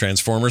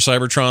Transformer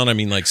Cybertron. I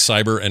mean like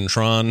Cyber and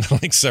Tron,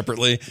 like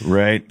separately.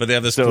 Right. But they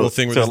have this cool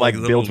thing where so like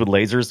builds with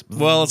lasers.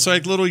 Well, it's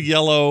like little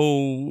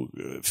yellow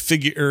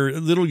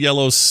little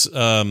yellow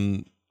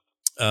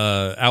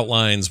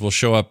outlines will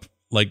show up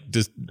like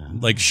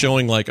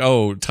showing like,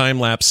 oh, time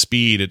lapse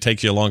speed. It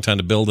takes you a long time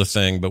to build a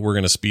thing, but we're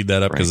going to speed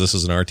that up because this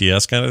is an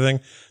RTS kind of thing.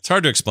 It's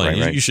hard to explain.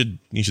 Right. You should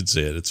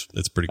see it.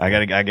 It's pretty cool.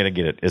 I gotta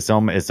get it. It's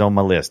on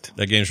my list.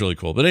 That game's really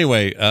cool. But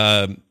anyway,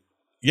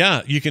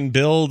 yeah, you can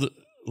build,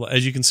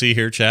 as you can see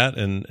here, chat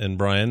and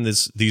Brian,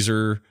 these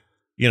are,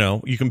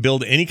 you can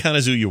build any kind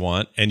of zoo you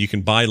want, and you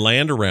can buy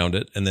land around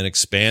it and then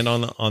expand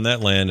on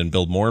that land and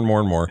build more and more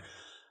and more.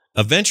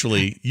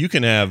 Eventually, you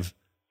can have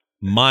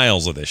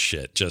miles of this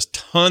shit, just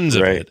tons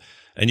of it.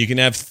 And you can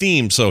have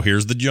themes. So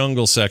here's the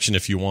jungle section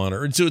if you want,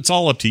 or it's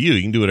all up to you.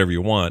 You can do whatever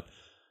you want.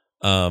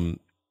 And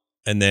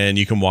then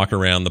you can walk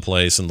around the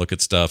place and look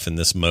at stuff in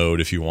this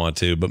mode if you want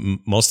to. But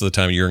most of the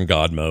time you're in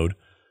God mode.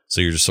 So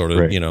you're just sort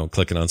of,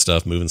 clicking on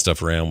stuff, moving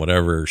stuff around,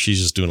 whatever.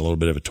 She's just doing a little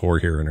bit of a tour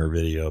here in her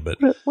video. But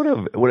what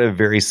a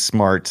very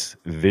smart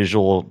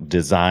visual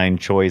design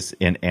choice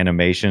in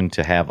animation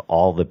to have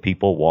all the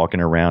people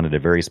walking around at a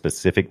very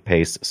specific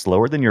pace,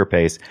 slower than your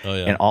pace,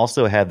 and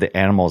also have the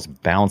animals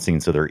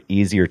bouncing so they're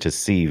easier to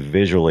see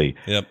visually.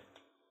 Yep.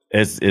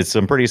 It's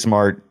some pretty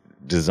smart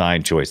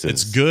design choices.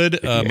 It's good.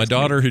 My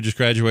daughter, who just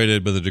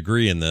graduated with a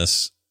degree in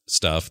this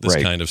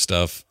kind of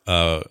stuff.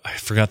 I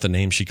forgot the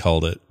name she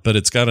called it, but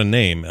it's got a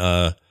name.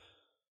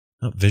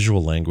 Not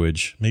visual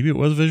language. Maybe it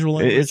was visual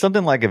language. It's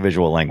something like a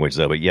visual language,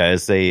 though. But yeah,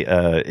 it's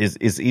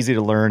easy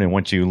to learn, and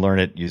once you learn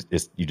it, you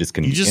just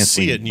can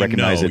see it, and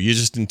recognize it. You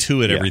just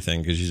intuit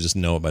everything because you just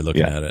know it by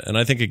looking at it. And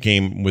I think a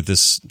game with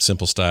this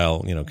simple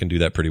style, can do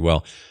that pretty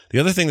well. The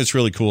other thing that's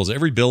really cool is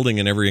every building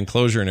and every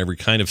enclosure and every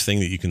kind of thing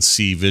that you can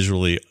see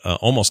visually,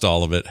 almost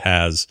all of it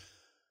has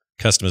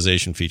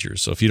customization features.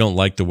 So if you don't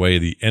like the way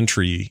the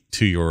entry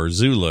to your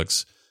zoo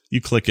looks, you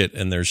click it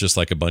and there's just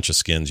like a bunch of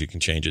skins you can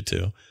change it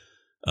to.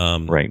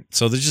 Right.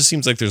 So there just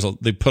seems like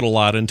they put a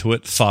lot into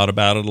it, thought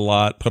about it a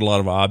lot, put a lot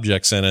of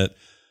objects in it.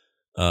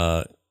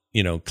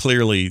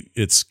 Clearly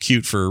it's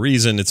cute for a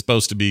reason. It's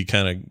supposed to be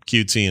kind of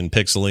cutesy and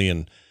pixely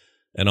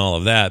and all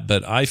of that.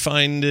 But I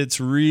find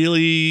it's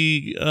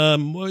really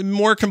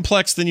more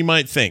complex than you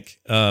might think,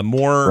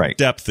 more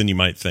depth than you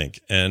might think.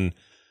 And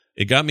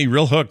it got me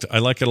real hooked. I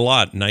like it a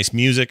lot. Nice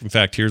music. In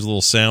fact, here's a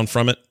little sound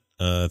from it.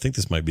 I think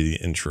this might be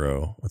the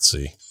intro. Let's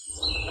see.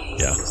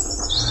 Yeah. Hear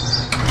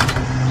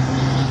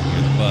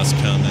the bus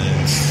coming.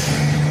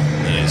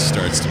 Then he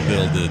starts to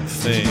build the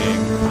thing.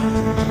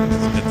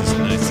 It's got this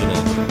nice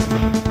little...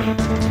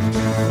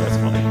 That's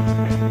funny.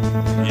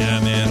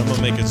 Yeah, man. I'm going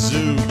to make a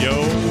zoo,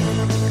 yo.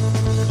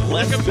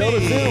 Let's build a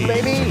zoo,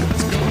 baby.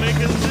 Let's go make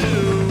a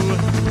zoo.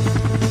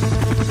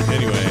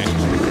 Anyway.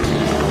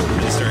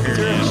 Start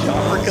hearing a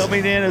chopper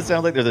coming in. It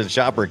sounds like there's a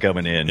chopper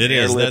coming in. It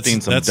is.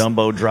 Lifting some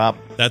Dumbo drop.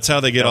 That's how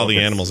they get all the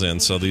animals in.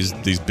 So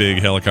these big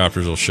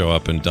helicopters will show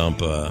up and dump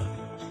the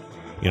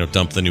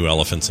new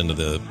elephants into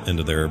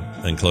their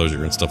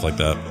enclosure and stuff like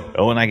that.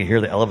 Oh, and I can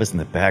hear the elephants in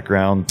the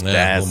background. Yeah,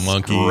 that's little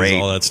monkeys, great.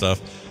 All that stuff.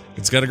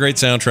 It's got a great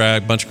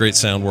soundtrack, bunch of great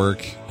sound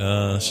work.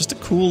 It's just a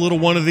cool little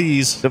one of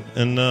these. I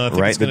think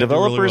the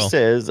developer really well.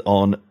 says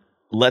on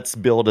Let's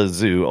Build a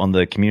Zoo on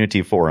the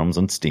community forums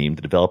on Steam,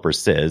 the developer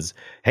says,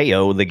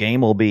 "Hey-o, the game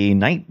will be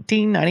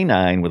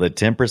 $19.99 with a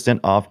 10%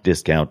 off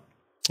discount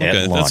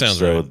at launch." That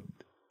sounds right.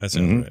 That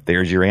sounds right.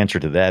 There's your answer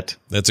to that.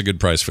 That's a good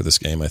price for this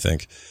game, I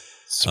think.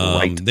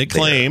 They there.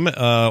 claim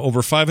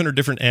over 500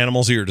 different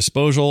animals at your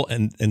disposal,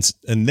 and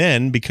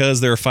then because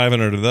there are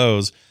 500 of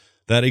those,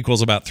 that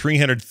equals about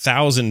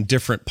 300,000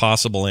 different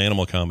possible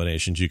animal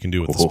combinations you can do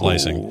with the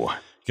splicing.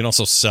 You can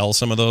also sell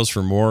some of those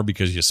for more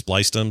because you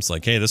spliced them. It's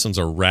like, hey, this one's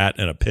a rat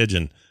and a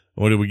pigeon.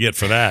 What did we get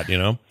for that?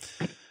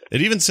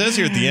 It even says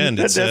here at the end,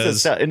 it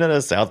says... Isn't that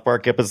a South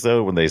Park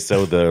episode when they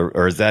sewed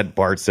or is that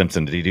Bart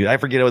Simpson? Did he do? I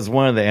forget. It was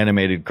one of the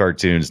animated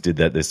cartoons did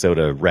that. They sewed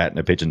a rat and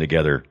a pigeon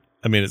together.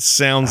 I mean, it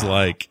sounds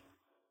like...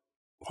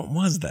 What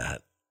was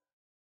that?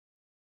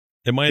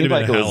 It might have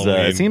been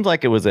Halloween. It seems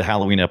like it was a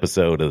Halloween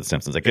episode of The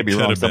Simpsons. I could be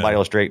wrong. Somebody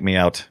will straighten me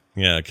out.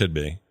 Yeah, it could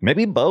be.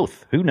 Maybe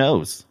both. Who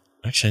knows?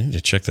 Actually, I need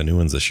to check the new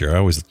ones this year. I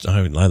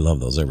love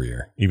those every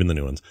year, even the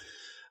new ones.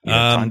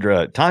 Yeah,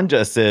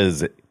 Tandra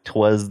says,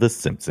 "'Twas The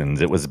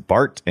Simpsons. It was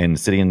Bart," and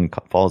Sidian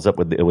follows up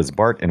with, "It was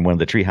Bart and one of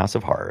the Treehouse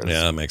of Horrors."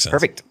 Yeah, that makes sense.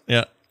 Perfect.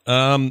 Yeah.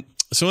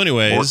 So,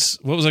 anyways,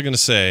 what was I going to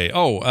say?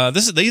 Oh,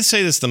 they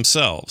say this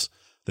themselves.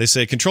 They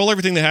say, "Control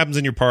everything that happens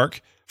in your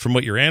park, from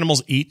what your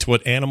animals eat to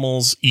what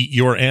animals eat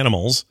your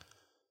animals."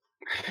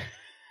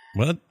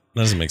 What? That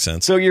doesn't make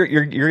sense. So you're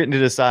getting to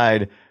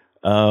decide.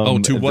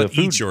 To what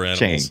eats your animals?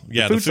 Chain.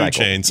 Yeah, the food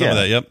chain. Some of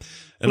that. Yep.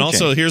 And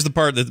also, here's the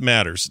part that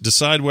matters: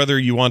 decide whether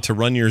you want to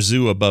run your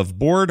zoo above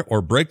board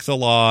or break the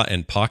law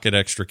and pocket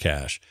extra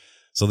cash.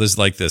 So there's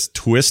like this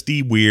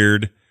twisty,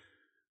 weird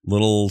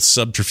little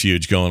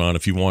subterfuge going on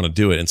if you want to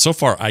do it. And so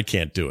far, I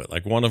can't do it.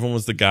 Like one of them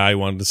was the guy who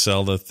wanted to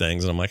sell the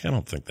things, and I'm like, I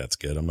don't think that's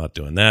good. I'm not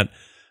doing that.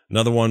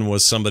 Another one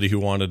was somebody who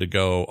wanted to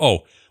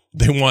go,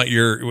 They want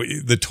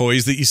the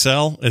toys that you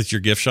sell at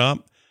your gift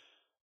shop.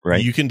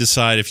 Right. You can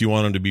decide if you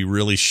want them to be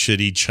really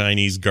shitty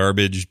Chinese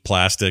garbage,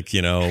 plastic,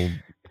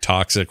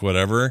 toxic,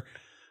 whatever.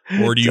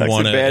 Or do you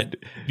want to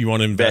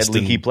invest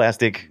bad leaky in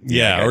plastic?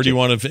 Yeah, or do you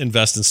want to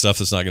invest in stuff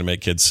that's not going to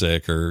make kids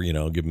sick or,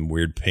 give them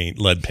weird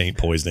lead paint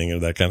poisoning or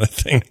that kind of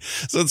thing.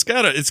 So it's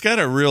got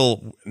a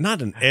real,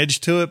 not an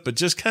edge to it, but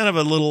just kind of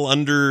a little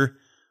under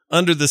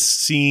the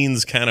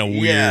scenes kind of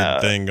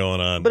weird thing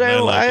going on. But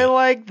I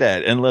like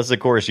that. Unless, of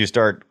course, you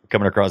start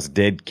coming across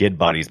dead kid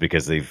bodies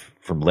because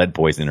from lead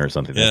poisoning or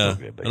something. Yeah.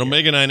 And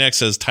Omega 9X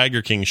says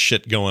Tiger King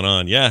shit going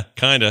on. Yeah,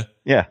 kind of.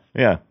 Yeah.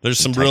 There's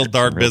some real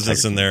dark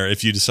business in there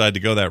if you decide to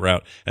go that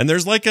route. And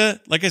there's like I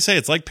say,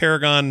 it's like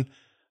Paragon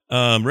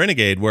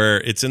Renegade, where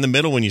it's in the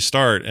middle when you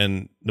start,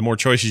 and the more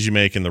choices you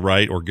make in the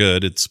right or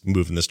good, it's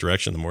moving this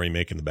direction. The more you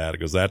make in the bad, it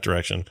goes that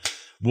direction.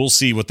 We'll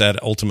see what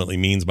that ultimately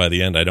means by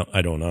the end. I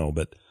don't know,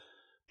 but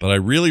I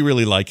really,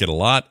 really like it a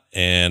lot,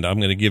 and I'm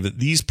going to give it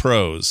these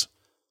pros.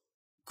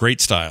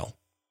 Great style.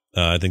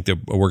 I think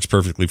that works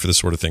perfectly for this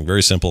sort of thing.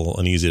 Very simple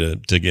and easy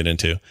to get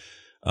into.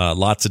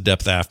 Lots of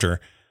depth after.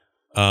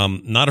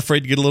 Not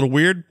afraid to get a little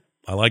weird.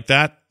 I like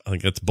that. I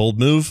think that's a bold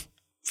move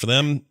for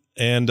them.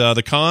 And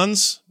the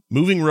cons,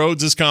 moving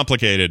roads is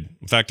complicated.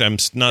 In fact, I'm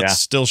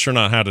still sure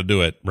not how to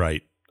do it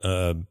right.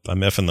 I'm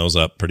effing those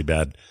up pretty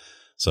bad.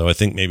 So I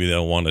think maybe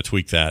they'll want to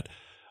tweak that.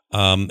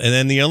 And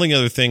then the only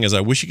other thing is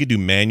I wish you could do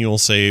manual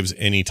saves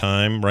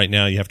anytime. Right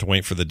now you have to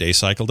wait for the day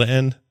cycle to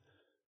end.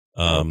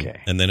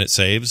 And then it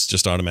saves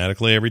just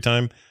automatically every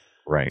time.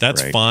 Right.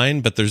 That's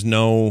fine, but there's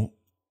no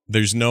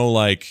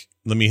like,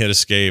 let me hit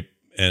escape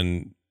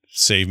and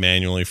save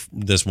manually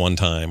this one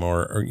time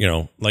or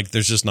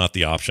there's just not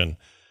the option.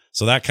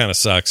 So that kind of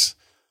sucks.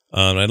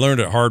 I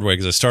learned it hard way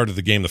because I started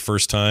the game the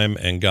first time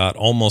and got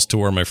almost to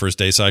where my first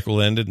day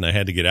cycle ended, and I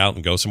had to get out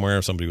and go somewhere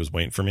if somebody was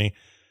waiting for me.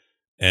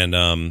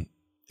 And,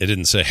 it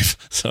didn't save,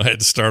 so I had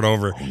to start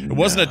over. It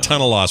wasn't a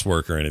ton of lost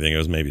work or anything. It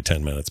was maybe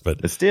 10 minutes,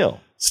 but still,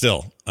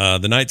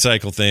 the night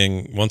cycle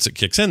thing, once it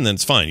kicks in, then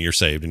it's fine. You're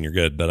saved and you're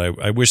good. But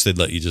I wish they'd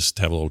let you just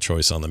have a little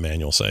choice on the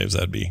manual saves.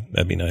 That'd be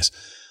nice.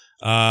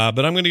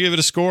 But I'm going to give it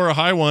a score, a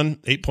high one,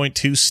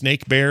 8.2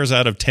 snake bears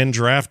out of 10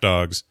 giraffe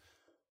dogs.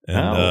 And,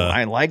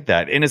 I like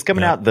that. And it's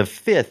coming out the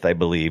 5th, I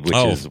believe, which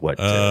is what,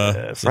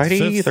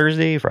 Friday,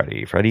 Thursday,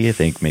 Friday, I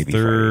think maybe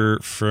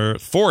Friday.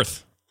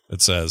 4th,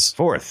 it says.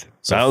 4th.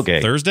 So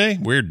okay. Thursday?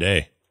 Weird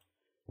day.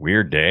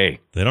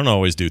 They don't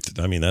always do,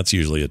 that's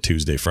usually a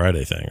Tuesday,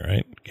 Friday thing,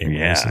 right? Game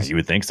releases. You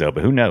would think so,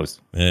 but who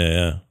knows?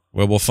 Yeah.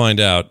 Well, we'll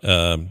find out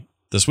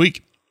this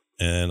week.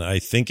 And I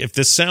think if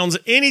this sounds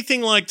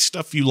anything like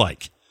stuff you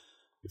like,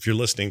 if you're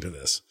listening to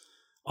this,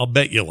 I'll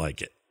bet you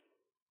like it.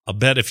 I'll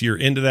bet if you're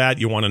into that,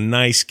 you want a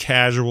nice,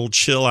 casual,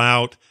 chill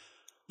out,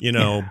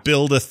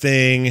 build a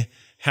thing,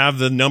 have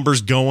the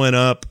numbers going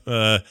up,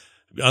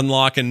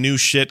 unlocking new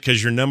shit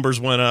because your numbers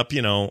went up,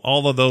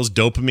 all of those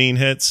dopamine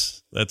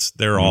hits,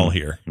 they're all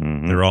here.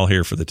 Mm-hmm. They're all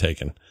here for the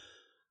taking.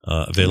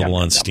 Available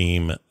on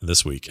Steam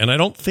this week. And I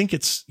don't think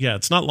it's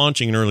not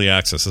launching in early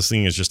access. This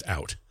thing is just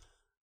out.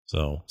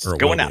 So it's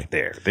going out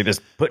there. They're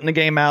just putting the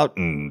game out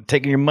and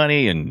taking your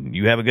money and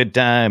you have a good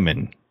time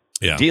and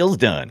deal's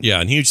done.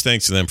 Yeah, and huge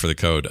thanks to them for the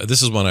code.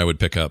 This is one I would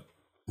pick up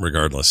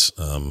regardless.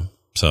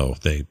 So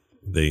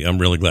I'm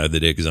really glad they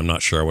did because I'm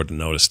not sure I would have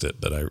noticed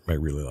it, but I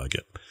really like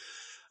it.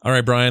 All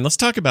right, Brian, let's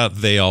talk about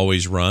They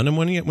Always Run. And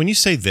when you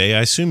say they,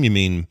 I assume you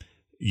mean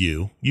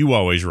you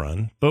always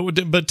run.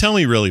 But tell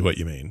me really what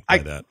you mean by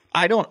that.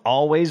 I don't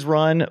always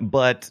run,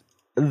 but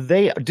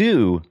they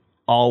do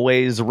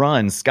always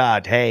run.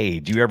 Scott, hey,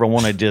 do you ever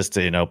want to just,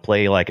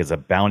 play like as a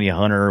bounty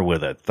hunter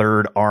with a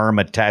third arm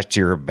attached to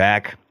your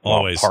back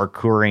always while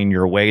parkouring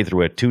your way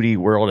through a 2D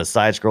world of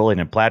side-scrolling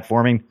and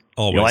platforming?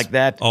 Always. You like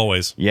that?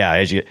 Always. Yeah,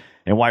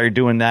 and while you're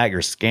doing that,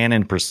 you're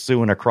scanning,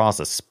 pursuing across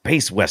a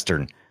space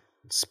western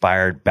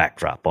inspired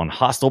backdrop on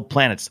hostile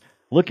planets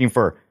looking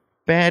for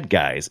bad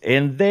guys.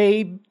 And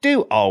they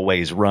do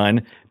always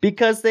run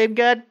because they've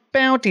got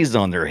bounties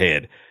on their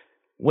head.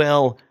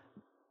 Well,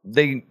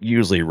 they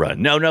usually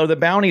run. No, the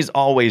bounties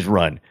always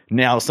run.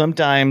 Now,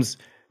 sometimes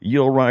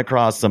you'll run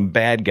across some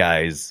bad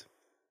guys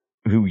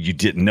who you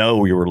didn't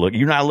know you were looking.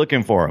 You're not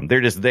looking for them.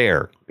 They're just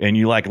there. And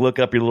you look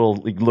it up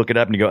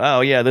and you go,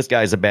 oh yeah, this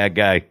guy's a bad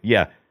guy.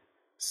 Yeah.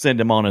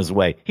 Send him on his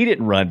way. He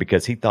didn't run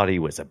because he thought he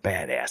was a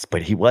badass,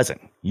 but he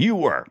wasn't. You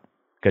were,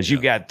 because you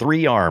got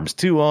 3 arms,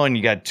 2 on,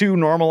 you got 2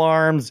 normal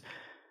arms,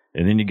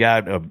 and then you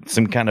got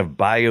some kind of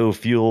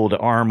biofueled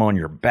arm on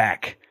your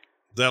back.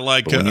 Is that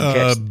like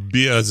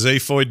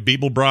Zaphoid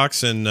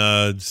Beeblebrox and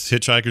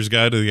Hitchhiker's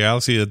Guide to the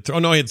Galaxy? He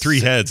had 3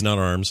 heads, not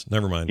arms.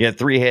 Never mind. He had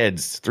 3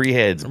 heads.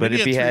 But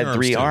if he had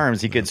 3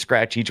 arms, he could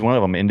scratch each one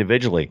of them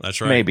individigally.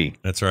 That's right. Maybe.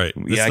 That's right.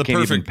 I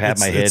can't even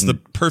pat my head. It's the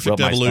perfect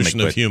evolution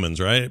of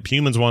humans, right?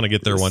 Humans want to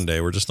get there one day.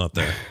 We're just not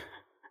there.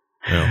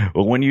 Yeah.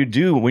 Well, when you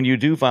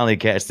do finally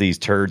catch these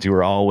turds who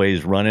are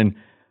always running,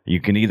 you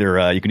can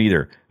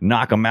either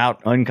knock them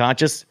out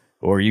unconscious,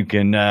 or you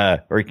can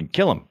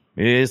kill them.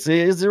 It's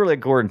really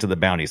according to the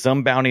bounty.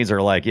 Some bounties are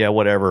like, yeah,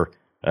 whatever.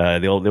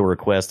 They'll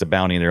request a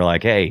bounty and they're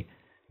like, hey,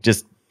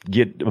 just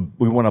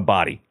we want a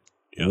body.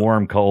 Yeah.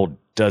 Warm, cold,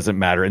 doesn't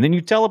matter. And then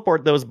you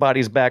teleport those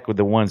bodies back with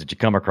the ones that you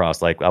come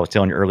across. Like I was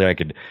telling you earlier,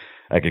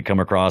 I could come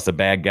across a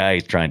bad guy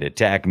who's trying to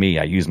attack me.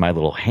 I use my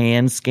little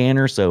hand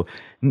scanner. So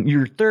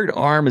your third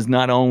arm is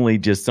not only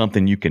just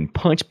something you can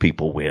punch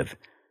people with,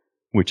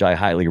 which I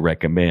highly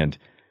recommend.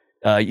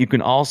 You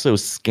can also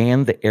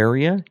scan the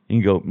area. And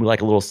you go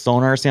like a little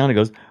sonar sound. It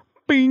goes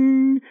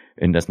bing,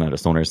 and that's not a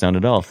sonar sound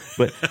at all.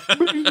 But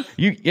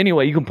you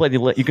can play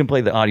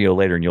the audio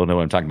later, and you'll know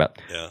what I'm talking about.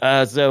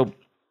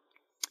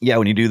 Yeah.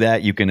 When you do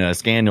that, you can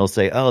scan. You'll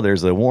say, "Oh,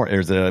 there's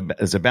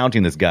a bounty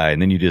in this guy," and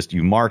then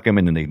you mark him,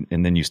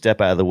 and then you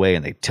step out of the way,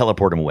 and they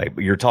teleport him away.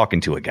 But you're talking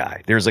to a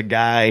guy. There's a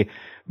guy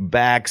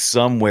back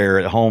somewhere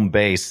at home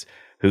base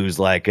who's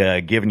like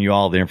giving you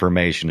all the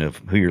information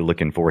of who you're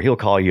looking for. He'll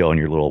call you on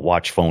your little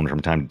watch phone from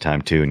time to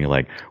time too, and you're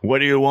like, "What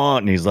do you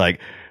want?" And he's like,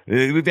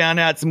 "We found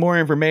out some more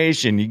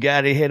information. You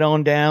got to head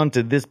on down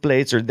to this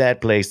place or that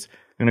place."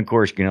 And of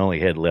course, you can only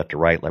head left or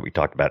right, like we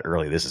talked about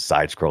earlier. This is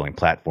side-scrolling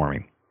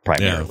platforming.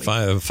 Primarily.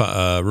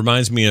 Yeah,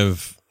 reminds me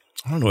of,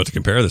 I don't know what to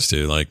compare this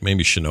to, like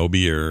maybe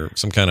Shinobi or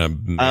some kind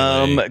of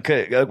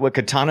melee. What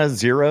Katana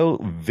Zero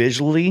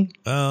visually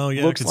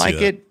looks like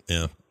it.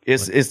 Yeah.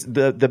 It's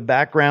the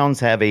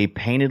backgrounds have a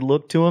painted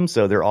look to them,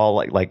 so they're all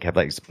like have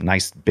like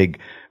nice big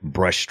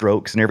brush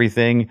strokes and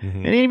everything,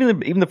 and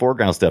even the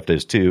foreground stuff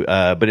does too.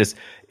 But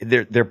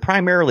they're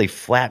primarily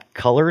flat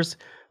colors,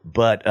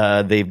 but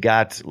they've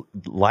got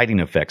lighting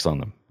effects on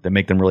them that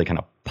make them really kind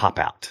of pop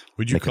out.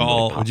 Would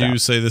you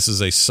say this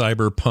is a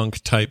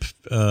cyberpunk type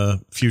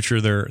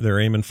future they're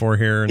aiming for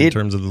here in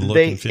terms of the look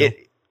and feel?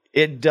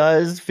 It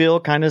does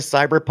feel kind of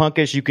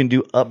cyberpunkish. You can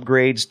do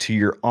upgrades to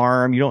your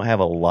arm. You don't have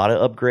a lot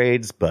of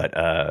upgrades, but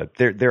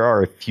there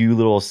are a few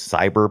little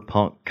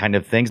cyberpunk kind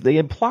of things. They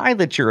imply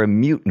that you're a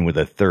mutant with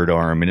a third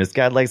arm, and it's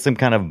got like some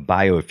kind of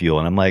biofuel.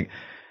 And I'm like,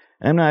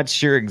 I'm not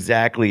sure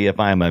exactly if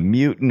I'm a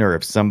mutant or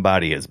if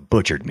somebody has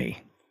butchered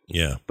me.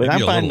 Yeah, but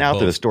I'm finding out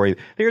through the story.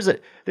 There's an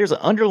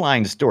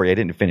underlying story. I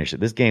didn't finish it.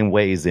 This game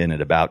weighs in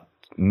at about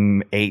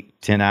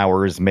 8-10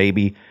 hours,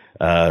 maybe.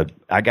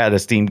 I got a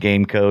Steam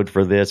game code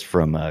for this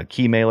from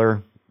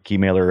Keymailer.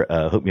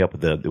 Keymailer hooked me up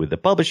with the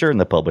publisher and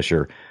the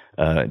publisher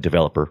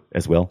developer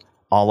as well.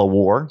 All of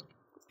War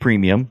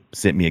Premium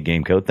sent me a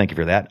game code. Thank you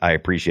for that. I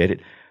appreciate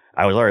it.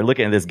 I was already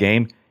looking at this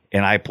game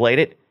and I played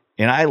it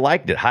and I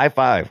liked it. High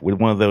five with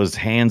one of those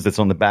hands that's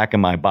on the back of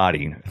my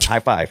body. High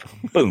five.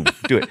 Boom.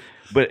 Do it.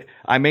 But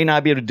I may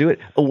not be able to do it.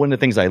 One of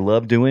the things I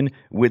love doing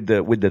with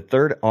the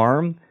third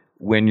arm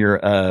when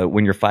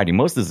you're fighting,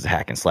 most of this is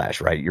hack and slash,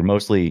 right? You're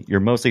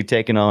mostly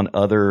taking on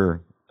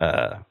you're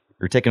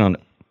taking on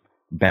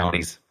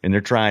bounties, and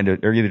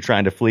they're either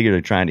trying to flee or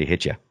they're trying to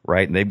hit you,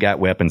 right? And they've got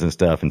weapons and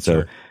stuff, and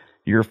so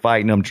you're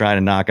fighting them, trying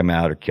to knock them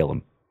out or kill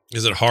them.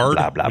 Is it hard?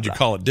 Would you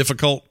call it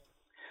difficult?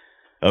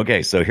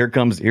 Okay, so here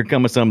comes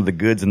some of the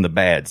goods and the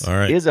bads. All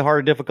right. Is it hard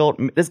or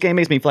difficult? This game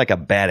makes me feel like a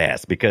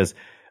badass because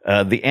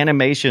the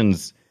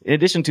animations, in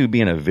addition to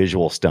being a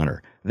visual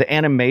stunner, the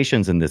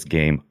animations in this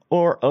game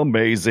are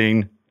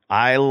amazing.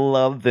 I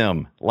love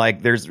them.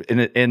 Like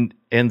and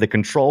the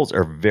controls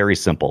are very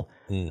simple,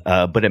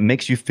 but it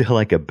makes you feel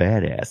like a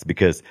badass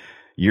because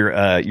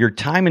you're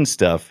timing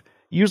stuff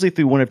usually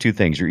through one of two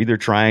things. You're either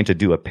trying to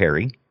do a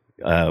parry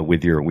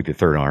with your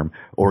third arm,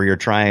 or you're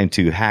trying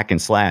to hack and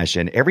slash.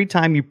 And every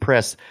time you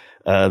press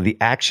the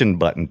action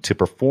button to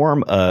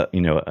perform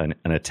an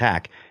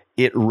attack,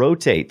 it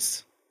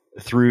rotates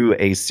through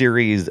a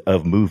series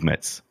of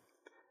movements,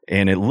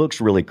 and it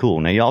looks really cool.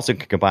 Now you also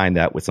can combine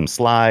that with some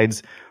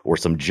slides or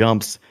some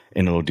jumps,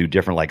 and it'll do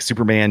different like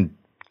Superman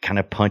kind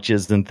of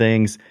punches and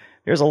things.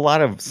 There's a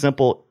lot of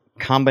simple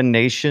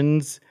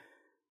combinations,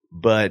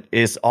 but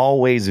it's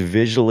always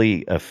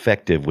visually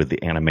effective with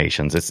the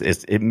animations.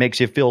 It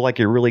makes you feel like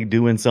you're really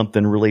doing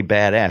something really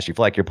badass. You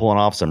feel like you're pulling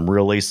off some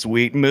really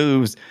sweet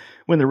moves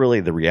when the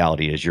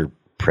reality is you're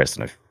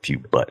pressing a few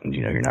buttons.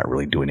 You're not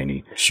really doing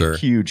any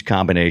huge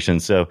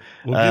combinations. So,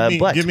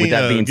 give me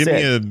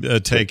a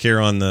take here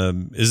on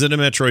is it a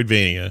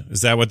Metroidvania?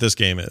 Is that what this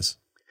game is?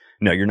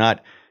 No, you're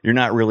not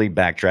really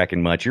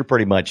backtracking much. You're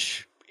pretty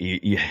much,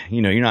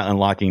 you're not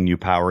unlocking new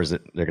powers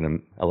that they're going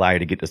to allow you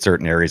to get to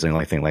certain areas or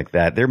anything like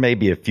that. There may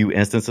be a few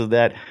instances of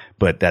that,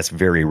 but that's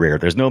very rare.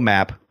 There's no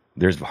map.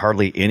 There's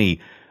hardly any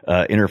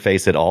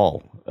interface at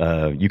all.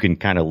 You can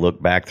kind of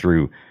look back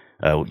through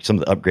some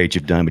of the upgrades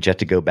you've done, but you have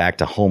to go back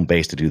to home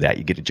base to do that.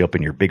 You get to jump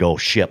in your big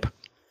old ship,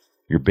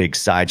 your big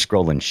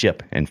side-scrolling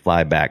ship, and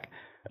fly back.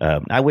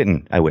 I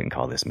wouldn't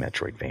call this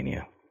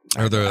Metroidvania.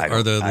 Are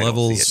the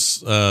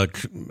levels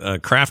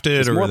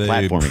crafted,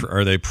 or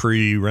are they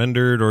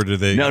pre-rendered, or do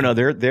they? No.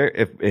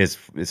 They're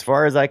as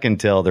far as I can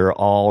tell, they're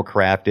all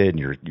crafted. And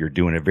you're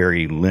doing a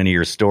very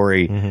linear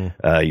story.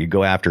 Mm-hmm. You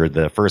go after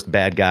the first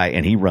bad guy,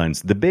 and he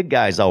runs. The big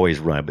guys always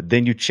run, but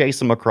then you chase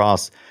them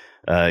across.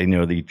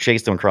 You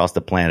chase them across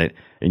the planet,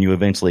 and you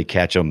eventually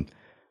catch them,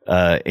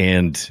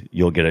 and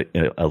you'll get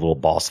a little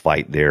boss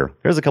fight there.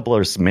 There's a couple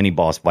of mini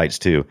boss fights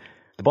too.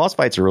 The boss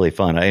fights are really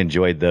fun. I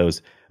enjoyed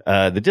those.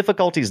 The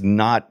difficulty's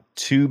not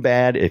too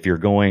bad if you're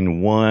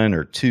going 1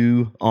 or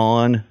 2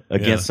 on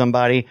against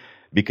somebody,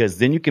 because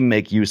then you can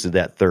make use of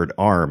that third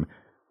arm,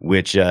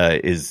 which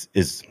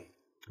is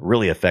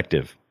really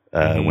effective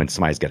when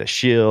somebody's got a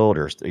shield,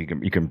 or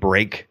you can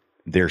break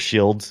their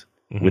shields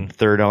with the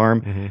third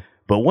arm.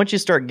 But once you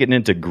start getting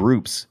into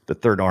groups, the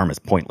third arm is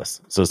pointless.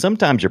 So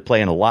sometimes you're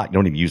playing a lot, you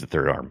don't even use the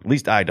third arm. At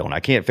least I don't.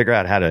 I can't figure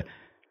out how to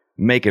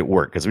make it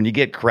work, because when you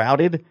get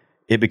crowded,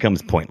 it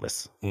becomes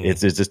pointless.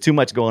 It's just too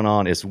much going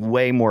on. It's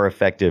way more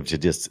effective to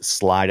just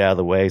slide out of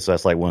the way. So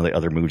that's like one of the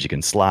other moves, you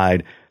can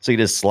slide. So you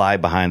just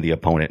slide behind the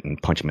opponent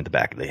and punch them in the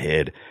back of the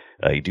head.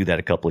 You do that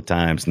a couple of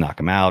times, knock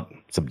them out,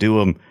 subdue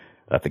them.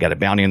 If they got a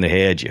bounty in the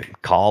head, you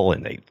call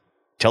and they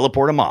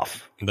teleport them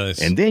off. Nice.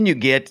 And then you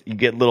get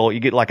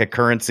like a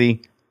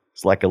currency.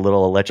 It's like a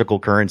little electrical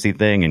currency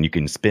thing, and you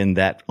can spend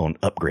that on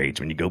upgrades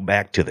when you go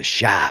back to the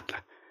shop.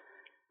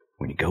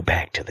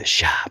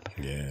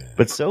 Yeah.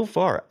 But so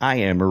far, I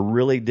am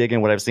really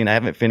digging what I've seen. I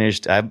haven't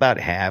finished. I'm about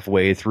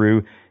halfway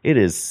through. It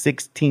is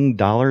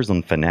 $16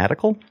 on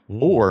Fanatical,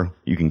 or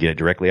you can get it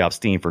directly off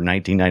Steam for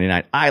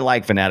 $19.99. I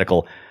like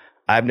Fanatical.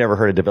 I've never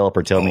heard a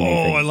developer tell me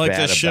anything. Oh, I like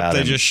bad that ship about they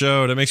him. just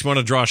showed. It makes me want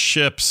to draw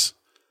ships.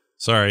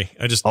 Sorry,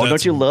 Oh,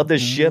 don't you love the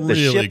ship? The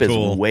really ship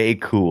cool. is way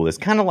cool. It's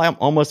kind of like,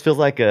 almost feels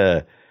like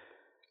a,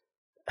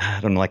 I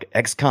don't know, like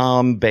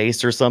XCOM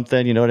base or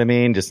something. You know what I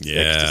mean?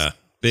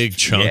 Big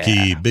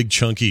chunky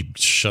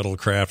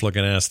shuttlecraft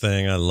looking ass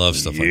thing. I love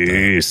stuff like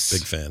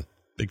that.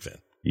 Big fan.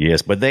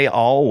 Yes, but they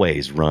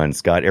always run,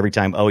 Scott, every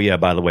time. Oh yeah,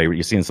 by the way,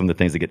 you're seeing some of the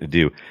things I get to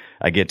do.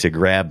 I get to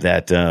grab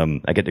that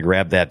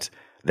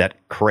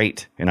that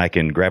crate, and I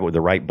can grab it with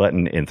the right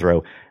button and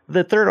throw.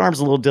 The third arm's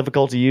a little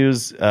difficult to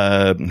use.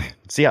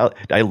 See how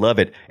I love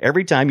it.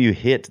 Every time you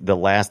hit the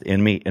last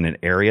enemy in an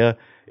area,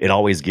 it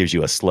always gives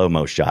you a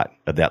slow-mo shot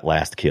of that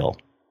last kill.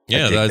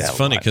 Yeah, that's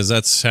funny, because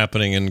that's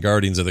happening in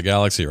Guardians of the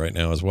Galaxy right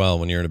now as well.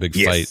 When you're in a big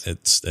fight,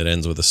 it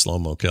ends with a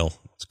slow-mo kill.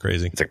 It's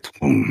crazy. It's like,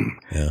 boom.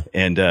 Yeah.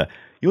 And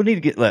you'll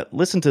need to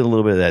listen to a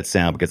little bit of that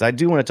sound, because I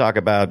do want to talk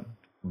about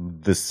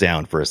the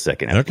sound for a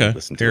second. Okay.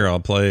 Here, I'll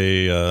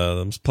play.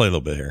 Let's play a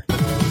little bit here.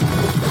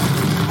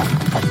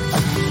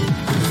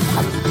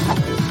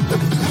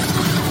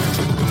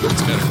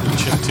 It's got a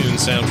chiptune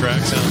soundtrack,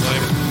 sounds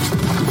like.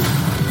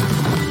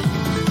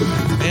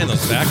 Man,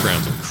 those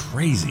backgrounds are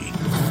crazy.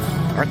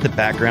 Aren't the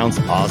backgrounds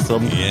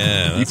awesome?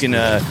 Yeah. You can,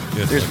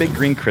 there's big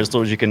green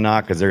crystals you can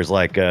knock, because there's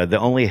like, the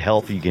only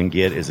health you can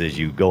get is as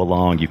you go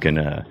along, you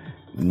can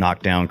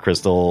knock down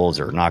crystals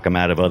or knock them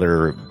out of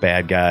other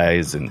bad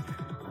guys. And,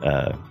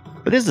 but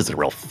this is a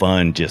real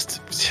fun, just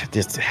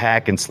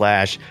hack and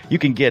slash. You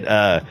can get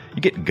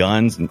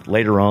guns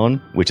later on,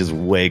 which is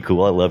way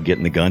cool. I love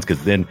getting the guns,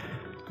 because then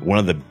one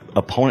of the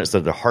opponents that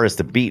are the hardest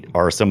to beat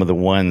are some of the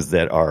ones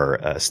that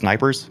are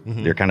snipers.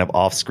 They're kind of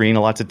off screen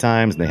a lot of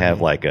times, and they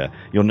have like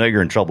you'll know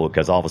you're in trouble,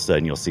 because all of a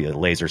sudden you'll see a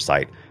laser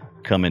sight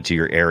come into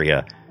your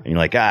area, and you're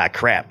like,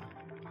 crap.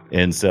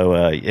 And so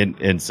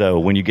and so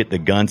when you get the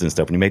guns and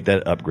stuff, when you make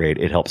that upgrade,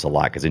 it helps a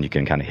lot, because then you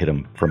can kind of hit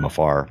them from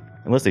afar,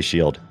 unless they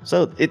shield.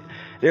 So it's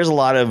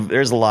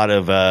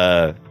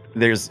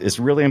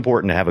really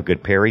important to have a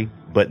good parry.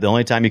 But the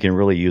only time you can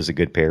really use a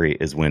good parry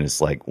is when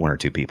it's like 1 or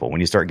 2 people. When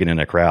you start getting in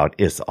a crowd,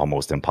 it's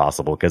almost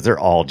impossible, because they're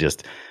all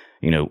just,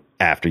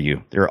 after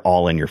you. They're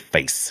all in your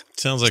face.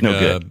 Sounds like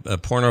a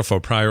Porno for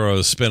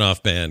Pyro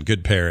spin-off band.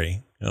 Good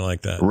parry. I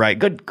like that. Right.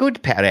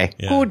 Good parry.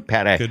 Yeah. Good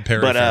parry. Good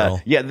parry.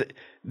 But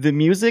the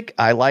music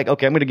I like.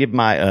 Okay, I'm going to give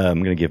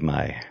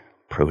my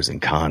pros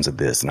and cons of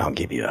this, and I'll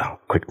give you a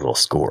quick little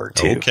score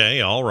too.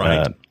 Okay. All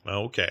right.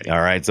 Okay.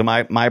 All right. So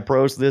my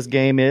pros to this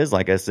game is,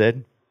 like I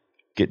said,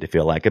 get to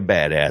feel like a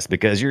badass,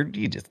 because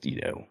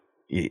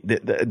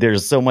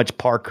there's so much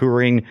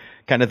parkouring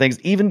kind of things.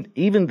 Even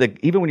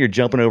when you're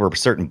jumping over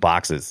certain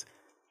boxes,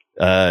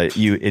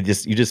 you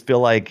just feel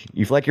like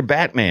you're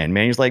Batman,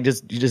 man. You're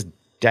just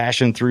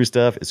dashing through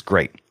stuff. It's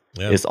great.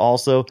 Yeah. It's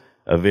also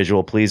a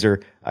visual pleaser.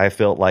 I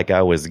felt like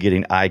I was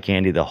getting eye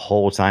candy the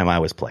whole time I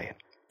was playing.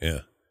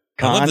 Yeah.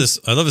 I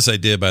love this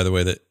idea, by the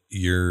way, that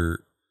you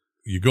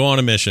go on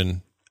a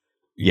mission.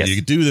 Yes.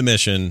 You do the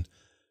mission.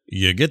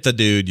 You get the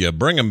dude, you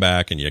bring him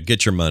back, and you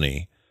get your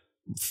money.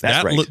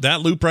 That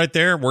loop right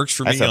there works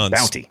for me on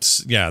bounty.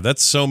 Yeah,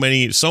 that's so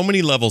many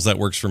levels that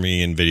works for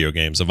me in video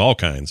games of all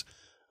kinds.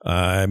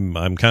 I'm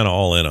kind of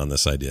all in on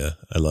this idea.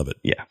 I love it.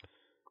 Yeah.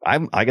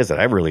 Like I said,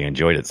 I've really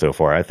enjoyed it so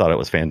far. I thought it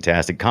was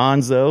fantastic.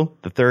 Cons, though,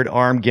 the third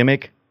arm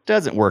gimmick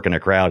doesn't work in a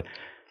crowd,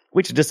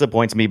 which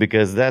disappoints me,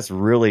 because that's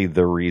really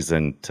the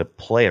reason to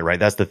play it, right?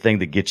 That's the thing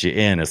that gets you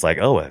in. It's like,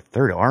 oh, a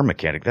third arm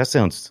mechanic. That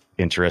sounds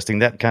interesting.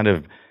 That kind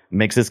of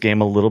makes this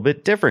game a little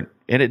bit different.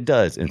 And it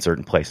does in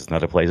certain places. In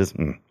other places,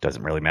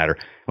 doesn't really matter.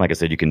 Like I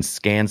said, you can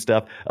scan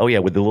stuff. Oh, yeah,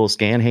 with the little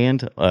scan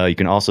hand, you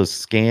can also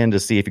scan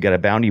to see if you got a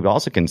bounty. You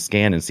also can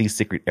scan and see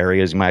secret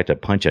areas. You might have to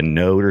punch a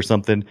node or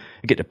something.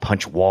 You get to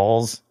punch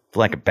walls.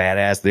 Feel like a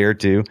badass there,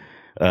 too.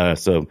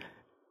 So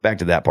back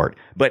to that part.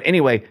 But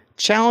anyway,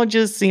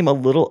 challenges seem a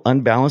little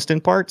unbalanced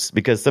in parts,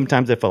 because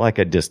sometimes I feel like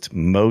I just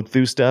mowed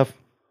through stuff.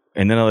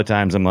 And then other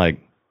times I'm like,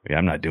 yeah,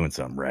 I'm not doing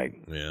something right.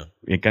 Yeah.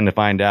 You kind of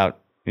find out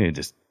it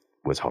just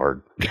was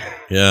hard.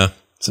 Yeah.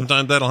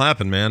 Sometimes that'll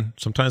happen, man.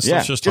 Sometimes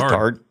it's just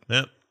hard.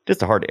 Yeah.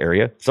 Just a hard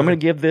area. So I'm going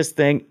to give this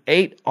thing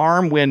 8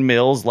 arm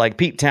windmills like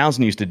Pete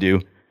Townsend used to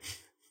do.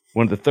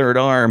 When the third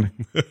arm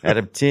out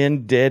of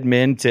 10 dead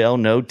men tell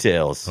no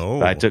tales.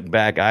 Oh. I took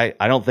back. I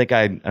don't think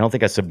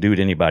I subdued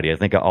anybody. I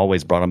think I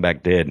always brought them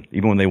back dead,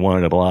 even when they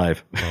wanted them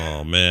alive.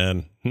 Oh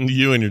man,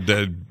 you and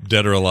your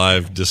dead or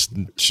alive, just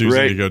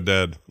choosing to go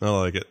dead. I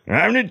like it.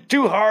 I mean, it's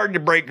too hard to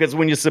break because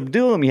when you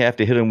subdue them, you have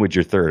to hit them with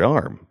your third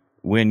arm.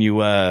 When you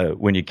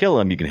kill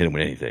them, you can hit them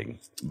with anything.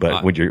 But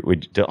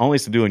to only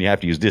subdue them, you have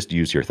to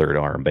use your third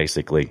arm,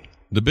 basically.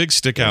 The big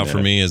stick out for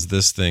me is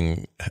this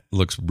thing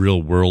looks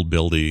real world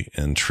buildy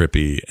and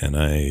trippy, and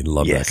I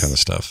love that kind of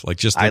stuff. Like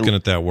just looking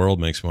at that world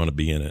makes me want to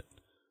be in it.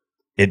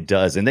 It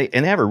does, and they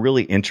have a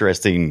really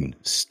interesting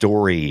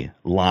story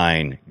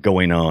line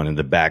going on in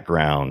the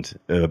background.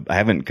 I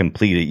haven't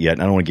completed it yet.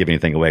 And I don't want to give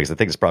anything away because I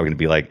think it's probably going to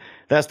be like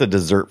that's the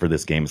dessert for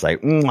this game. It's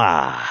like,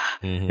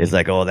 It's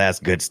like, oh,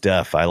 that's good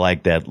stuff. I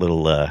like that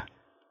little, that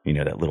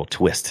little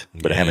twist,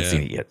 but I haven't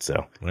seen it yet.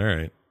 So all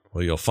right.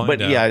 Well, you'll find out.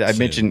 But yeah, I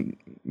mentioned.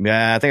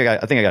 Yeah, I think I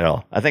got it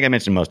all. I think I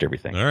mentioned most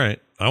everything. All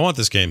right, I want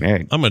this game.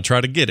 Right. I'm going to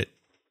try to get it.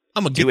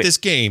 I'm going to get this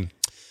game.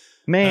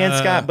 Man,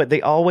 Scott, but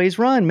they always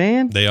run,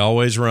 man. They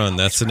always run.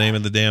 That's the name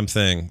of the damn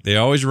thing. They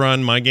always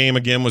run. My game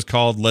again was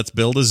called Let's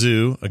Build a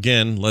Zoo.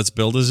 Again, Let's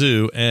Build a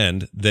Zoo,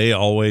 and they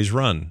always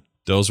run.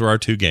 Those were our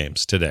 2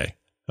 games today.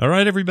 All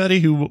right,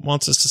 everybody who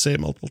wants us to say it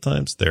multiple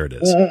times, there it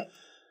is.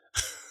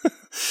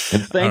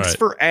 And thanks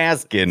for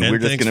asking. We're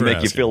just going to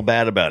make you feel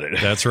bad about it.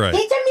 That's right.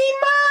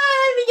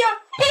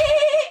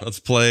 Let's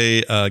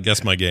play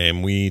Guess My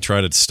Game. We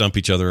try to stump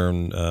each other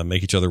and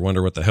make each other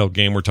wonder what the hell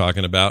game we're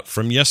talking about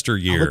from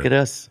yesteryear. Look at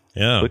us.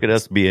 Yeah. Look at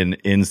us being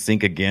in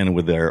sync again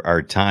with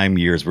our time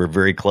years. We're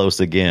very close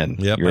again.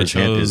 Yep. Your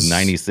hint is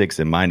 96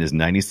 and mine is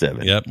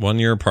 97. Yep. 1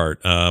 year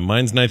apart.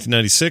 Mine's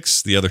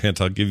 1996. The other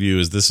hint I'll give you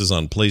is this is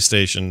on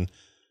PlayStation.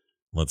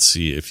 Let's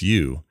see if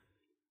you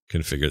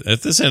can figure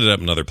it. This ended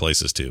up in other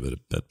places too,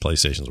 but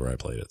PlayStation's where I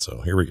played it.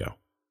 So here we go.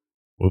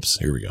 Whoops.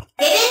 Here we go.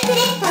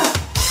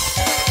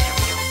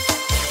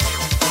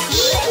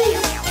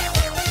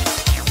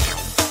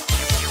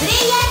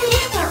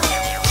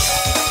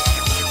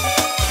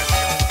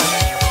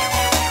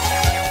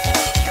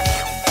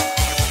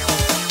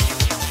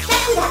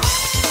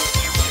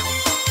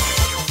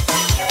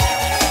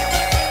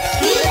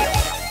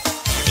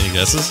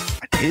 Guesses?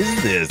 What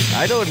is this?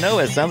 I don't know.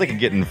 It sounds like you're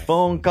getting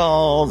phone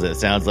calls. It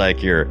sounds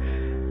like you're.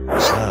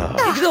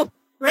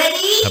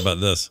 Ready? How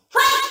about this?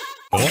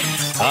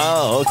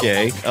 Oh,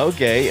 okay. Oh.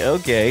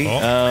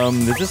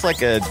 Is this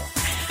like a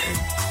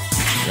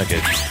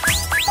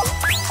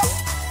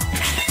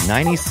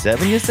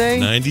 97? You say?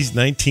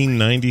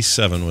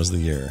 1997 was the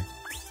year.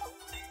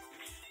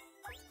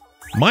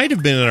 Might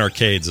have been in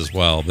arcades as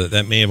well, but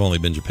that may have only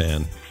been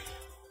Japan.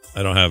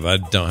 I don't have a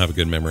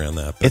good memory on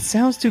that. It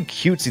sounds too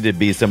cutesy to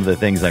be some of the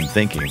things I'm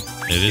thinking.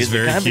 It is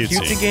very kind cutesy.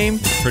 Of a cutesy game.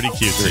 It's pretty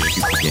cutesy. Very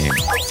cutesy game.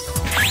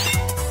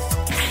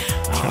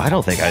 Oh, I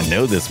don't think I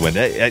know this one.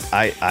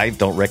 I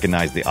don't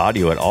recognize the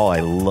audio at all. I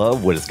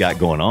love what it's got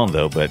going on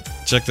though. But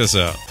check this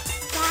out.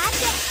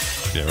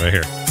 Yeah, right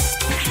here.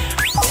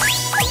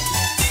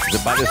 Is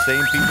it by the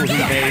same people who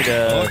made?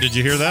 Did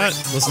you hear that?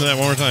 Listen to that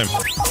one more time.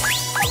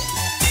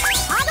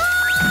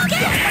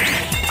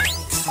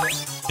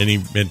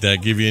 Did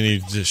that give you any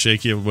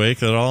shake you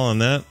awake at all on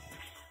that?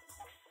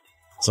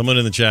 Someone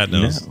in the chat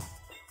knows.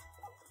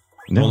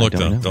 No, don't look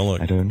though. Don't look.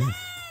 I don't know.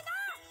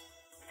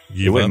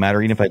 It wouldn't matter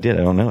even if I did.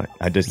 I don't know it.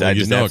 I just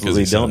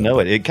absolutely don't know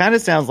it. It kind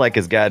of sounds like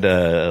it's got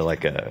what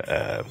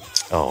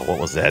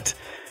was that?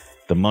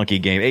 The monkey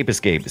game, Ape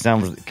Escape. It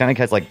sounds kind of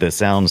has like the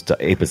sounds to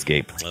Ape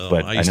Escape,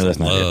 but I know that's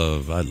not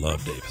it. I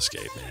loved Ape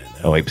Escape, man.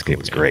 Ape Escape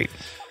was great.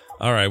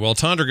 All right, well,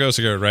 Tondra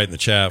Gosa got it right in the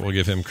chat. We'll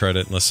give him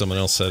credit unless someone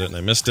else said it and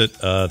I missed it.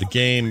 The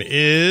game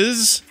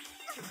is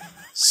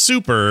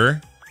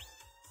Super.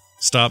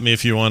 Stop me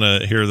if you want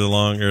to hear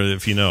or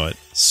if you know it.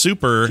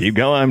 Super. Keep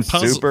going.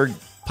 Super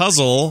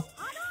Puzzle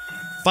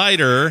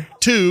Fighter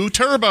 2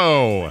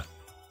 Turbo.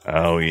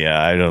 Oh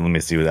yeah, let me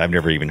see. I've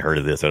never even heard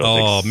of this.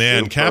 Oh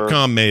man,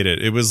 Capcom made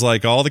it. It was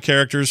like all the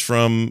characters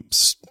from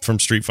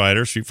Street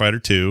Fighter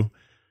 2.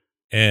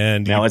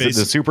 And now is it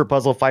the Super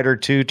Puzzle Fighter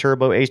 2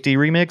 Turbo HD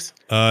remix?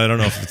 I don't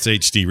know if it's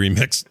HD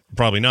remix.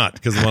 Probably not,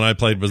 because the one I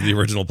played was the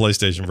original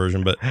PlayStation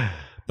version. But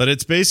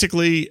it's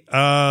basically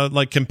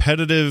like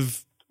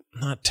competitive,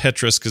 not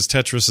Tetris, because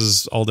Tetris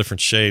is all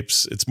different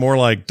shapes. It's more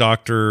like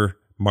Dr.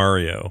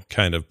 Mario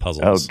kind of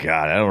puzzles. Oh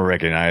God, I don't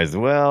recognize.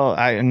 Well,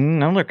 I'm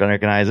not going to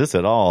recognize this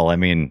at all. I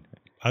mean,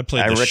 I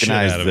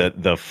recognize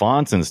the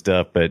fonts and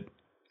stuff, but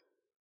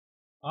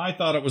I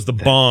thought it was the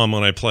bomb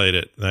when I played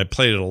it, and I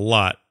played it a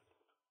lot.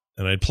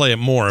 And I'd play it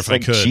more if I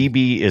could.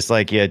 Chibi, it's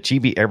like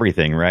Chibi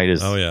everything, right?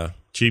 Oh yeah,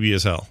 Chibi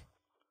as hell.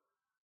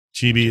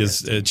 Chibi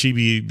is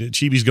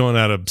Chibi's going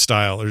out of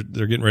style.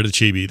 They're getting rid of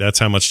Chibi. That's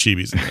how much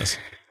Chibi's in this.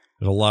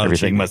 There's a lot.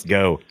 Everything must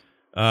go.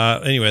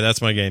 Anyway,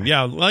 that's my game.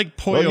 Yeah, like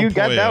Puyo Well, you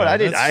got Puyo. that one.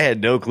 That's- I had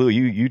no clue.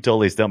 You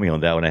totally stumped me on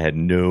that one. I had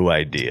no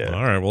idea.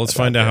 All right, well, let's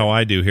find out how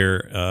I do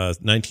here.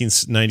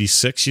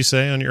 1996, you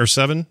say, on your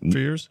 7 for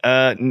yours?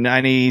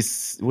 90.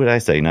 What did I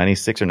say?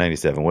 96 or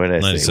 97? What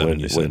did I say?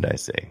 97, What did I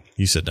say?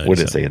 You said 97. What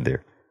did it say in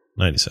there?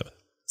 97, it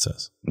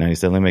says.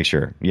 97. Let me make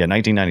sure. Yeah,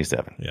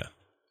 1997. Yeah.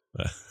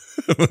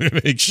 Let me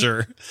make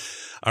sure.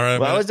 All right.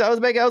 Well, I was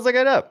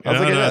looking it up. No,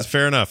 that's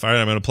fair enough. All right,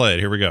 I'm going to play it.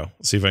 Here we go.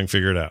 See if I can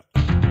figure it out.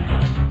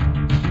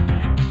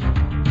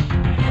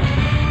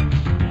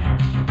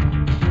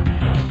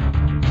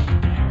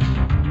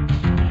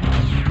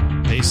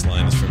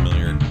 Baseline is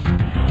familiar.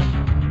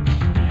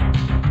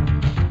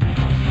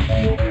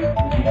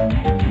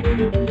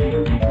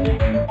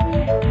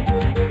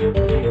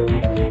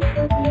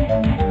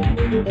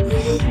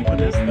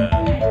 What is that?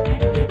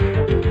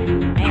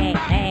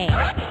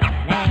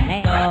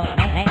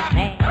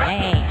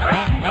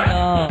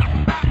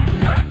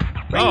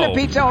 Bring the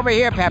pizza over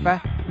here,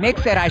 Peppa. Nick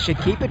said I should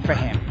keep it for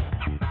him.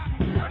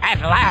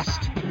 At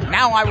last,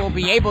 now I will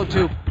be able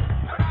to...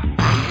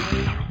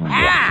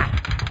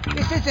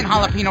 This isn't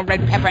jalapeno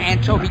red pepper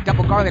anchovy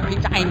double garlic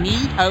pizza I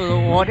need,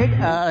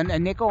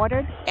 Nick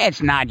ordered.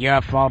 It's not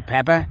your fault,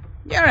 Peppa.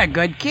 You're a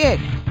good kid.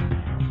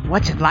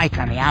 What's it like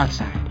on the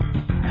outside?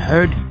 I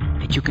heard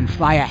that you can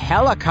fly a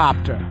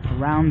helicopter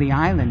around the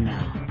island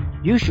now.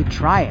 You should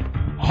try it.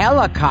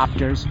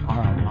 Helicopters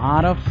are a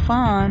lot of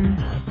fun.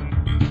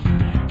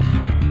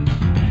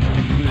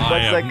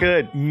 What's that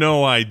good?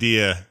 No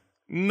idea.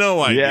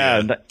 No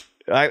idea. Yeah,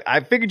 I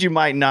figured you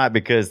might not,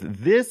 because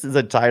this is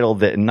a title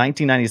that in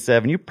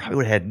 1997 you probably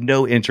would have had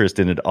no interest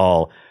in at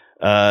all.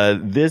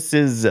 This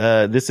is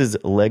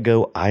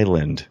Lego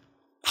Island.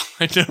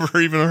 I never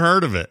even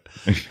heard of it.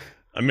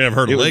 I mean, I've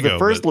heard of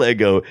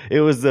Lego.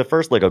 It was the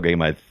first Lego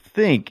game, I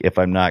think, if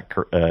I'm not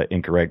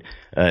incorrect.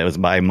 It was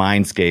by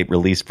Mindscape,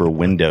 released for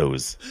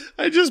Windows.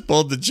 I just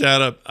pulled the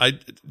chat up.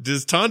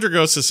 Does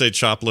Tondragosa say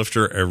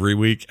Choplifter every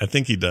week? I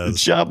think he does.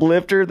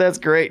 Choplifter? That's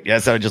great. Yeah,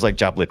 sounded just like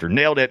Choplifter.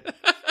 Nailed it.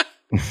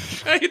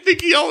 I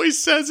think he always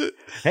says it.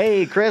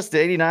 Hey,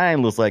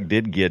 Crest89 looks like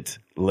did get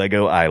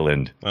Lego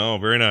Island. Oh,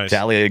 very nice.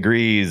 Talia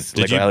agrees.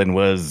 Lego Island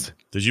was...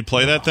 Did you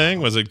play that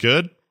thing? Was it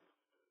good?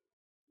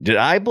 Did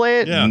I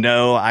play it? Yeah.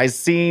 No, I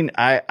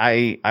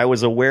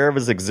was aware of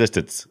his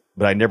existence,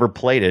 but I never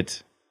played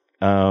it.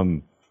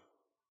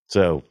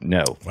 So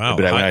no. Wow.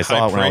 But when I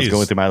saw it, when I was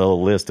going through my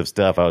little list of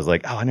stuff, I was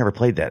like, oh, I never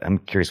played that. I'm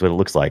curious what it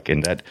looks like.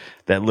 And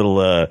that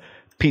little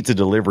pizza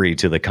delivery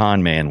to the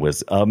con man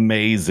was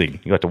amazing.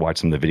 You have to watch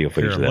some of the video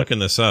footage Here, of I'm that. looking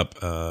this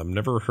up.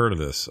 Never heard of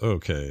this.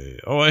 Okay.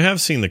 Oh, I have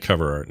seen the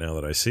cover art now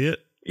that I see it.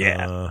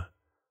 Yeah.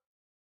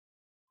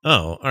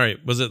 All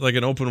right. Was it like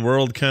an open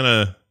world kind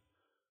of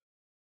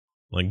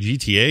like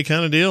GTA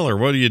kind of deal, or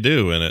what do you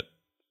do in it?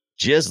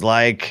 Just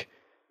like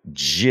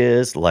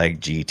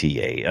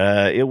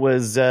GTA. It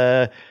was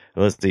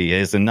let's see.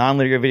 It's a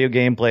non-linear video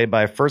game played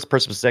by a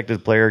first-person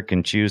perspective. Player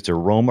can choose to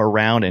roam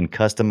around and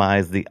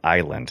customize the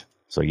island.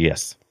 So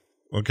yes.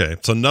 Okay,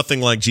 so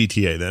nothing like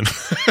GTA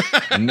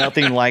then.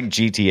 Nothing like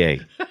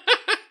GTA.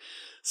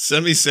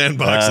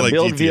 Semi-sandbox like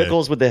build GTA.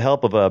 vehicles with the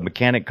help of a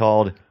mechanic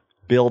called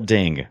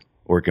building,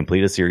 or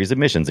complete a series of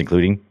missions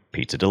including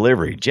pizza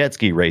delivery, jet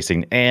ski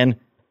racing, and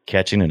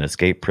catching an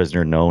escaped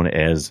prisoner known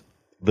as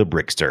the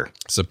Brickster.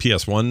 It's a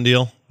PS1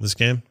 deal, this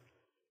game?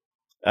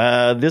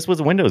 This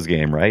was a Windows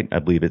game, right? I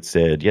believe it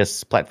said,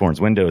 yes,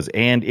 platforms, Windows,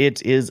 and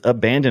it is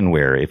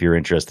abandonware if you're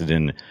interested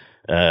in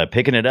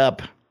picking it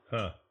up.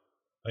 Huh.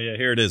 Oh, yeah,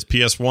 here it is.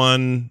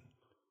 PS1,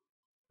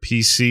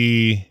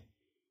 PC.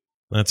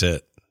 That's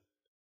it.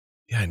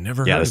 Yeah, I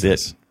never heard of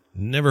this.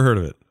 Never heard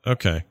of it.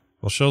 Okay.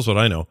 Well, shows what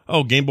I know.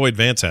 Oh, Game Boy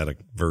Advance had a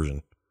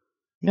version.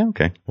 Yeah,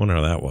 okay. Wonder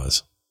how that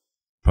was.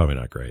 Probably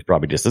not great.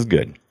 Probably just as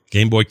good.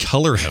 Game Boy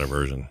Color had a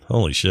version.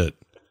 Holy shit.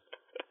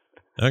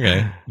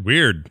 Okay.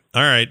 Weird.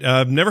 All right.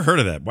 I've never heard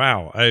of that.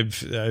 Wow. I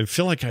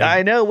feel like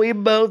I know we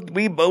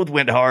both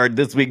went hard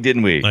this week,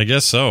 didn't we? I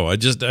guess so.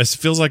 It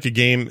feels like a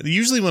game.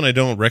 Usually when I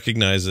don't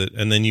recognize it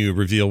and then you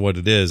reveal what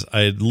it is,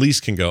 I at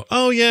least can go,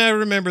 oh yeah, I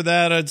remember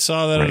that. I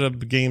saw that at a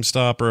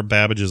GameStop or a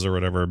Babbage's or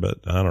whatever, but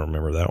I don't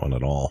remember that one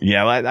at all.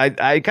 Yeah.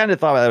 I kind of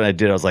thought about that when I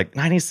did. I was like,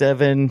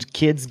 97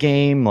 kids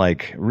game,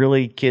 like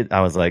really kid.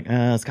 I was like,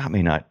 Scott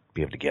may not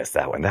be able to guess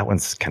that one. That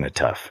one's kind of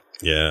tough.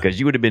 Yeah. Because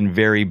you would have been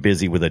very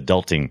busy with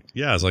adulting.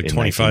 Yeah, I was like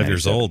 25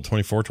 years old,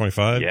 24,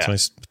 25. Yeah.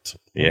 20,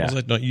 Yeah.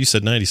 Was that? You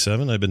said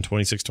 97. I've been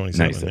 26,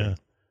 27. Yeah.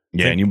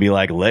 Yeah, and you'd be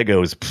like,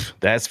 Legos,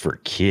 that's for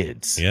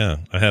kids. Yeah.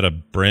 I had a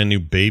brand new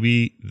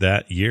baby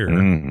that year.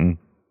 Mm-hmm.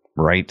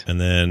 Right.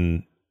 And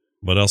then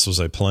what else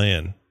was I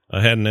playing? I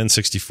had an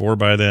N64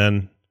 by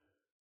then.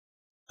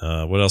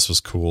 What else was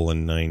cool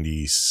in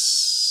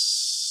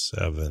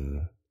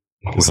 97?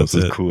 What else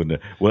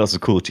is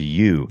cool to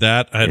you?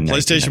 That I had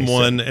PlayStation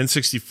 1,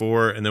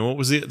 N64, and then what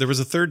was there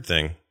was a third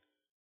thing.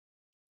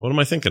 What am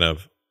I thinking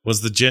of?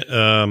 Was the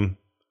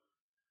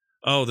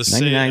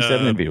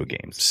 1997 video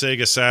games.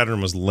 Sega Saturn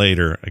was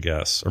later, I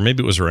guess. Or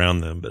maybe it was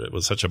around then, but it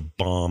was such a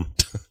bomb.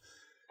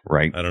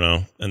 Right. I don't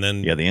know. And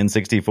then the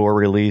N64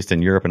 released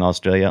in Europe and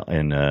Australia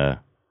in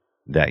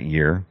that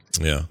year.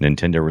 Yeah.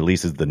 Nintendo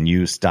releases the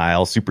new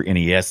style Super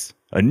NES.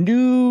 A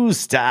new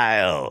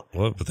style.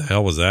 What the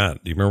hell was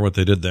that? Do you remember what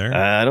they did there?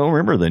 I don't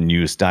remember the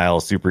new style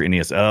Super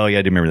NES. Oh yeah,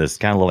 I do remember this.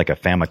 Kind of like a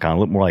Famicom.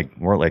 Look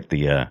more like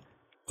the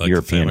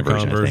European the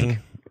Famicom version. I think.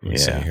 Let me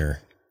see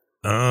here.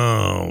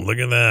 Oh, look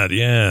at that.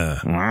 Yeah.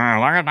 Look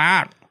at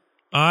that.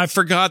 I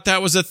forgot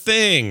that was a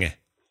thing.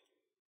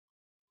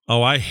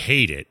 Oh, I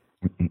hate it.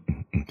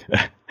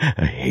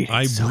 I hate it.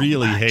 I so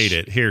really much. hate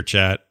it. Here,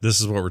 chat.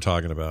 This is what we're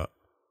talking about.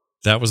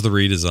 That was the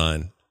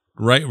redesign.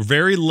 Right,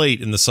 very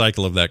late in the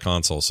cycle of that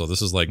console. So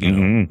this is like, you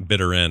know,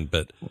 bitter end,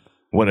 but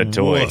What a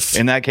toy. woof.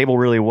 And that cable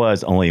really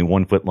was only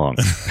 1 foot long.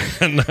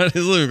 It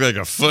looked like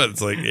a foot.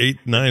 It's like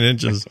 8-9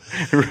 inches.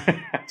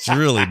 It's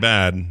really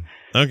bad.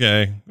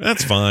 Okay,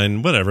 that's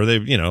fine. Whatever. They,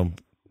 you know,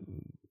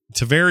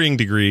 to varying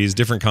degrees,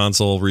 different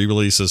console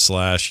re-releases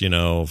 / you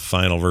know,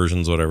 final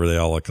versions, whatever, they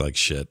all look like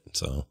shit.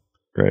 So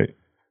Right.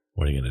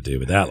 what are you going to do?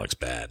 But that looks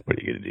bad. What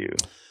are you going to do?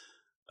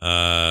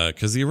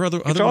 Because the other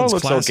Controller one's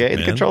looks classic, okay.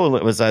 man. The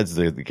controller, besides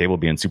the cable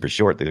being super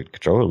short, the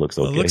controller looks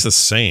okay. Well, it looks the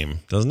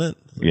same, doesn't it?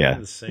 yeah.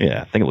 The same.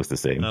 Yeah, I think it looks the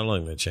same. I don't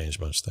think they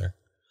changed much there.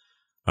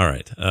 All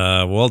right.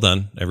 Well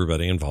done,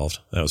 everybody involved.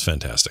 That was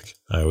fantastic.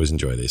 I always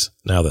enjoy these.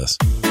 Now this.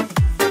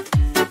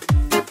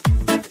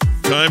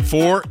 Time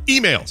for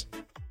emails.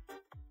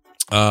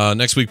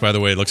 Next week, by the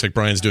way, it looks like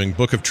Brian's doing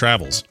Book of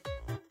Travels.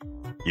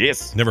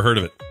 Yes. Never heard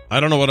of it. I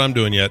don't know what I'm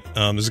doing yet.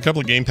 There's a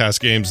couple of Game Pass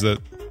games that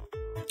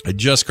I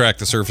just cracked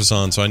the surface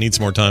on, so I need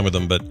some more time with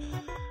them. But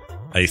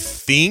I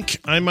think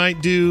I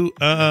might do...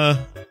 oh,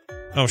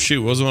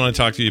 shoot. What was the one I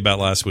talked to you about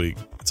last week?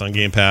 It's on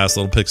Game Pass.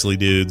 Little pixely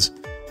dudes.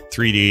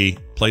 3D.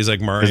 Plays like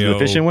Mario. Is it the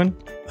fishing one?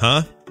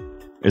 Huh?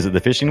 Is it the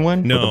fishing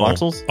one? No. With the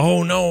voxels?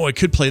 Oh, no. I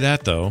could play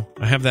that, though.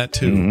 I have that,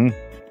 too. Mm-hmm.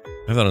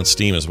 I have that on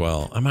Steam as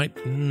well. I might...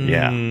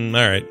 Yeah.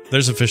 All right.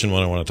 There's a fishing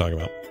one I want to talk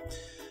about.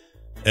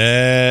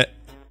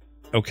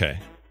 Okay.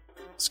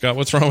 Scott,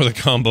 what's wrong with a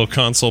combo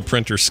console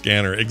printer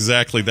scanner?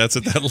 Exactly. That's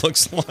what that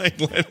looks like.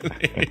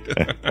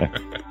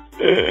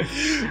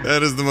 That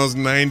is the most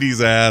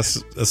 90s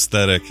ass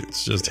aesthetic.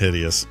 It's just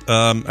hideous.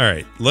 All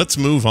right. Let's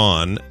move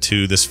on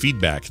to this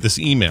feedback, this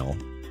email.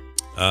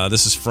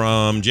 This is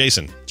from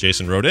Jason.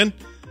 Jason wrote in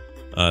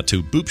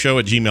to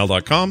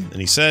boopshow@gmail.com, and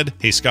he said,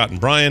 "Hey, Scott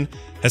and Brian,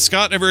 has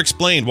Scott ever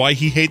explained why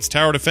he hates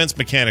tower defense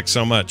mechanics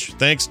so much?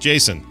 Thanks,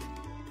 Jason."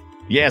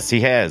 Yes, he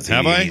has.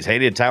 He's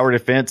hated tower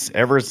defense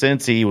ever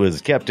since he was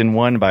kept in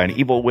one by an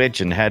evil witch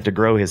and had to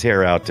grow his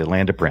hair out to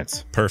land a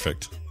prince.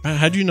 Perfect.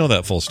 How'd you know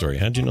that full story?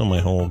 How'd you know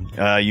my whole...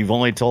 You've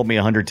only told me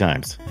 100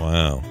 times.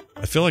 Wow.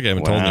 I feel like I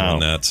haven't told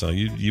anyone that, so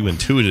you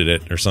intuited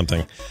it or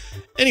something.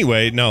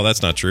 Anyway, no,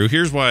 that's not true.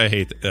 Here's why I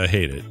hate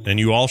it, and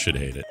you all should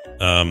hate it.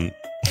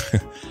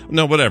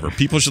 No, whatever.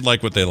 People should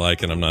like what they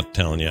like, and I'm not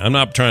telling you. I'm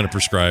not trying to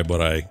prescribe what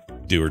I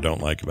do or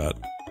don't like about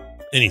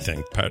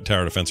anything,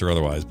 tower defense or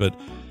otherwise, but...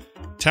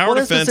 Tower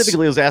defense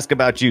specifically was asked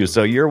about you,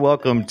 so you're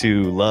welcome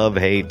to love,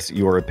 hate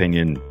your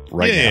opinion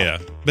now. Yeah,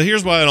 but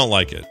here's why I don't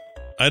like it.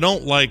 I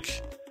don't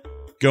like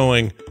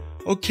going,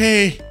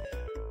 okay,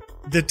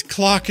 the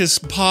clock is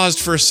paused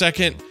for a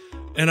second,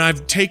 and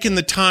I've taken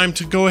the time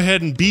to go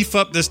ahead and beef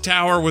up this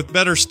tower with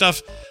better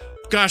stuff.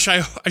 Gosh,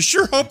 I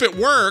sure hope it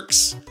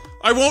works.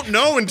 I won't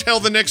know until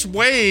the next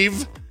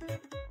wave.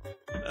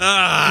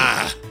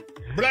 Blah.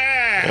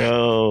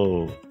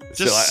 Oh.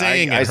 Just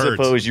saying I it hurts.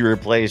 suppose you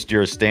replaced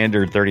your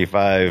standard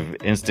 35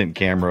 instant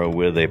camera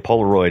with a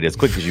Polaroid as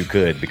quick as you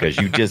could because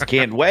you just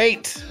can't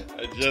wait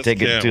to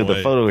take it to the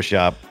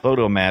Photoshop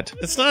Photomat.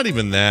 It's not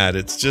even that.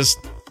 It's just,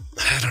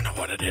 I don't know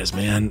what it is,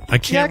 man. I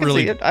can't I can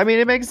really. see it. I mean,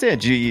 it makes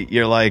sense.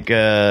 You're like,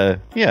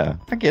 yeah,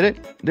 I get it.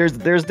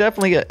 There's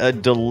definitely a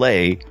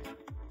delay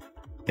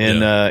in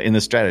the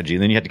strategy.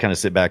 And then you have to kind of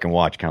sit back and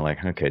watch, kind of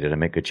like, okay, did I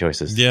make good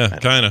choices? Yeah,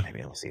 kind of.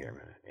 Maybe I'll see it.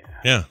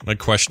 Yeah, I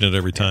question it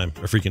every time.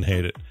 I freaking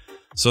hate it.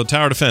 So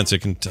tower defense, it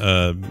can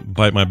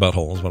bite my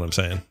butthole is what I'm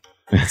saying.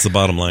 That's the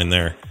bottom line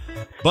there.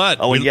 But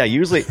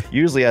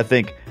usually I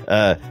think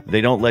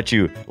they don't let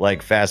you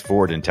like fast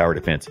forward in tower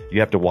defense. You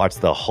have to watch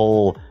the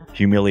whole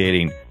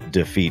humiliating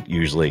defeat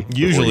usually.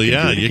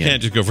 You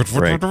can't just go for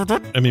right.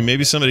 I mean,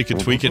 maybe somebody could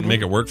tweak it and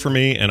make it work for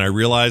me. And I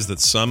realize that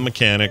some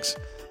mechanics,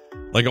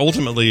 like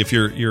ultimately, if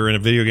you're in a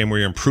video game where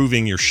you're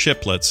improving your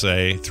ship, let's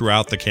say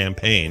throughout the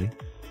campaign,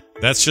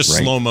 that's just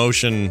slow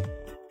motion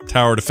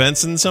tower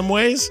defense in some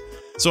ways.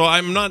 So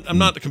I'm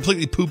not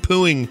completely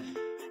poo-pooing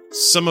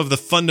some of the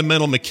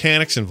fundamental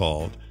mechanics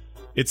involved.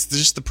 It's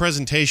just the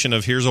presentation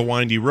of here's a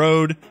windy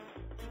road,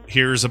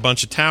 here's a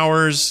bunch of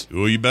towers.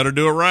 Oh, you better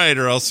do it right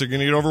or else they're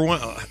going to get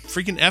overwhelmed.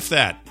 Freaking F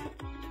that.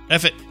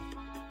 F it.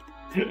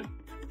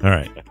 All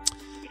right.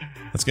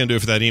 That's going to do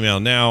it for that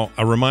email. Now,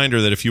 a reminder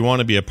that if you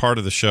want to be a part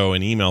of the show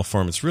in email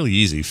form, it's really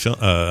easy.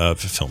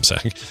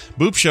 FilmSack.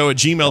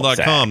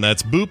 Boopshow@gmail.com.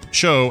 That's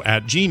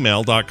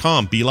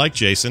boopshow@gmail.com. Be like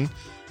Jason.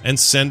 And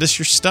send us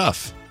your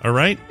stuff. All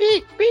right?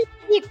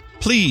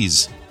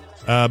 Please.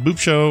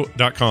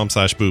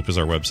 Boopshow.com/boop is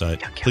our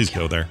website. Please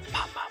go there.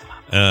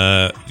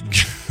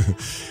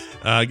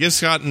 Give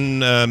Scott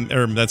and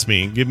or that's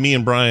me. Give me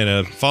and Brian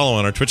a follow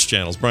on our Twitch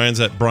channels. Brian's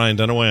at Brian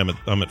Dunaway.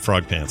 I'm at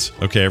Frog Pants.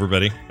 Okay,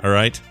 everybody. All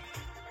right.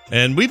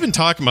 And we've been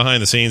talking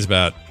behind the scenes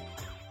about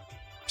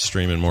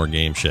streaming more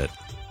game shit.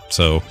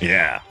 So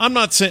yeah, I'm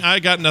not saying I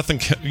got nothing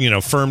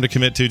firm to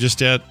commit to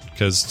just yet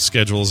because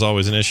schedule is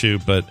always an issue.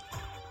 But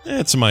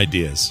it's some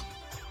ideas.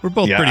 We're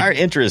both pretty. Our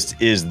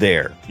interest is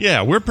there.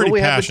 Yeah, we're pretty. Will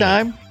we passionate.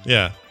 have the time?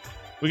 Yeah,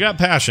 we got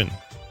passion.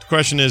 The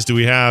question is, do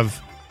we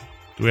have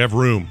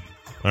room?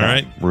 All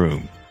right,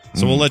 room.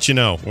 So we'll let you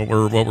know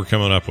what we're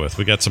coming up with.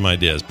 We got some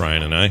ideas,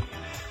 Brian and I.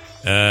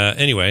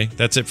 Anyway,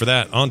 that's it for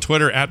that. On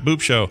Twitter at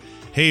Boop Show.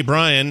 Hey,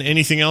 Brian,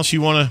 anything else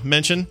you want to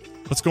mention?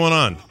 What's going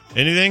on?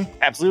 Anything?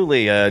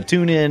 Absolutely.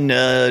 Tune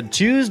in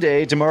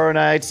Tuesday, tomorrow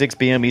night, 6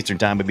 p.m. Eastern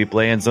Time. We'll be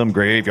playing some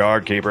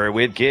Graveyard Keeper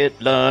with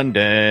Kit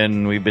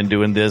London. We've been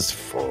doing this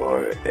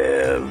forever.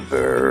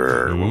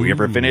 Will we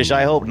ever finish?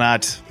 I hope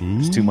not.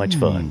 It's too much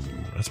fun.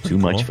 That's too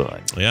much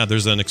fun. Yeah,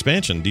 there's an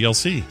expansion,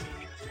 DLC.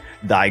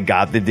 I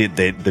got the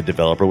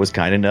developer was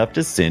kind enough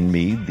to send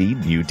me the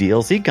new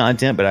DLC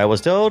content, but I was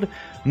told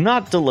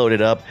not to load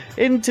it up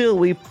until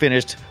we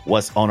finished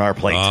what's on our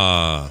plate.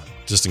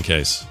 Just in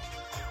case.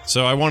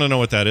 So I want to know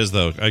what that is,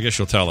 though. I guess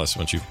you'll tell us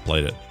once you've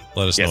played it.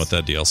 Let us know what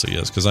that DLC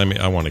is, because I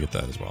want to get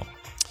that as well.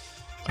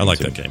 I like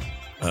that game.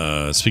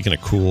 Speaking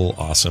of cool,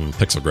 awesome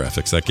pixel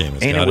graphics, that game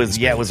is. And it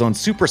was on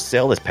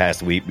Supercell this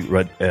past week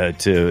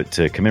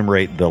to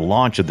commemorate the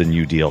launch of the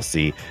new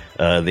DLC.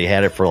 They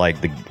had it for like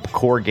the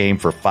core game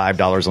for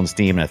 $5 on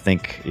Steam, and I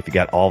think if you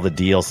got all the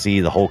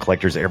DLC, the whole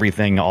collectors,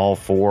 everything, all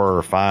 4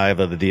 or 5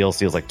 of the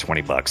DLC was like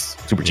 $20.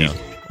 Super cheap.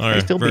 All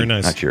right, very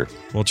nice. Not sure.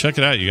 Well, check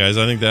it out, you guys.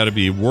 I think that'd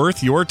be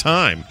worth your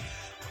time.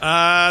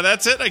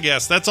 That's it, I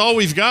guess. That's all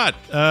we've got.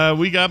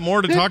 We got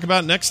more to talk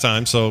about next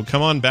time, so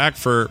come on back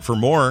for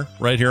more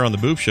right here on The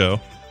Boop Show.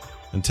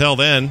 Until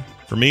then,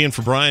 for me and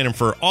for Brian and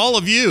for all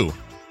of you,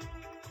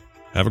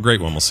 have a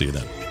great one. We'll see you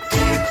then.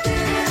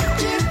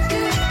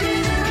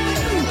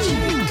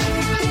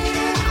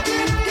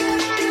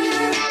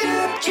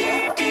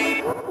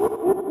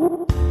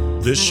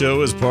 This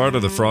show is part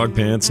of the Frog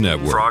Pants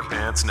Network. Frog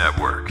Pants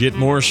Network. Get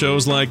more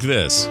shows like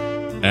this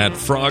at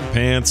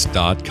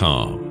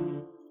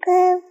frogpants.com.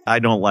 I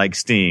don't like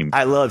Steam.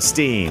 I love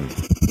Steam.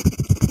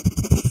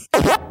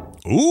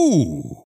 Ooh.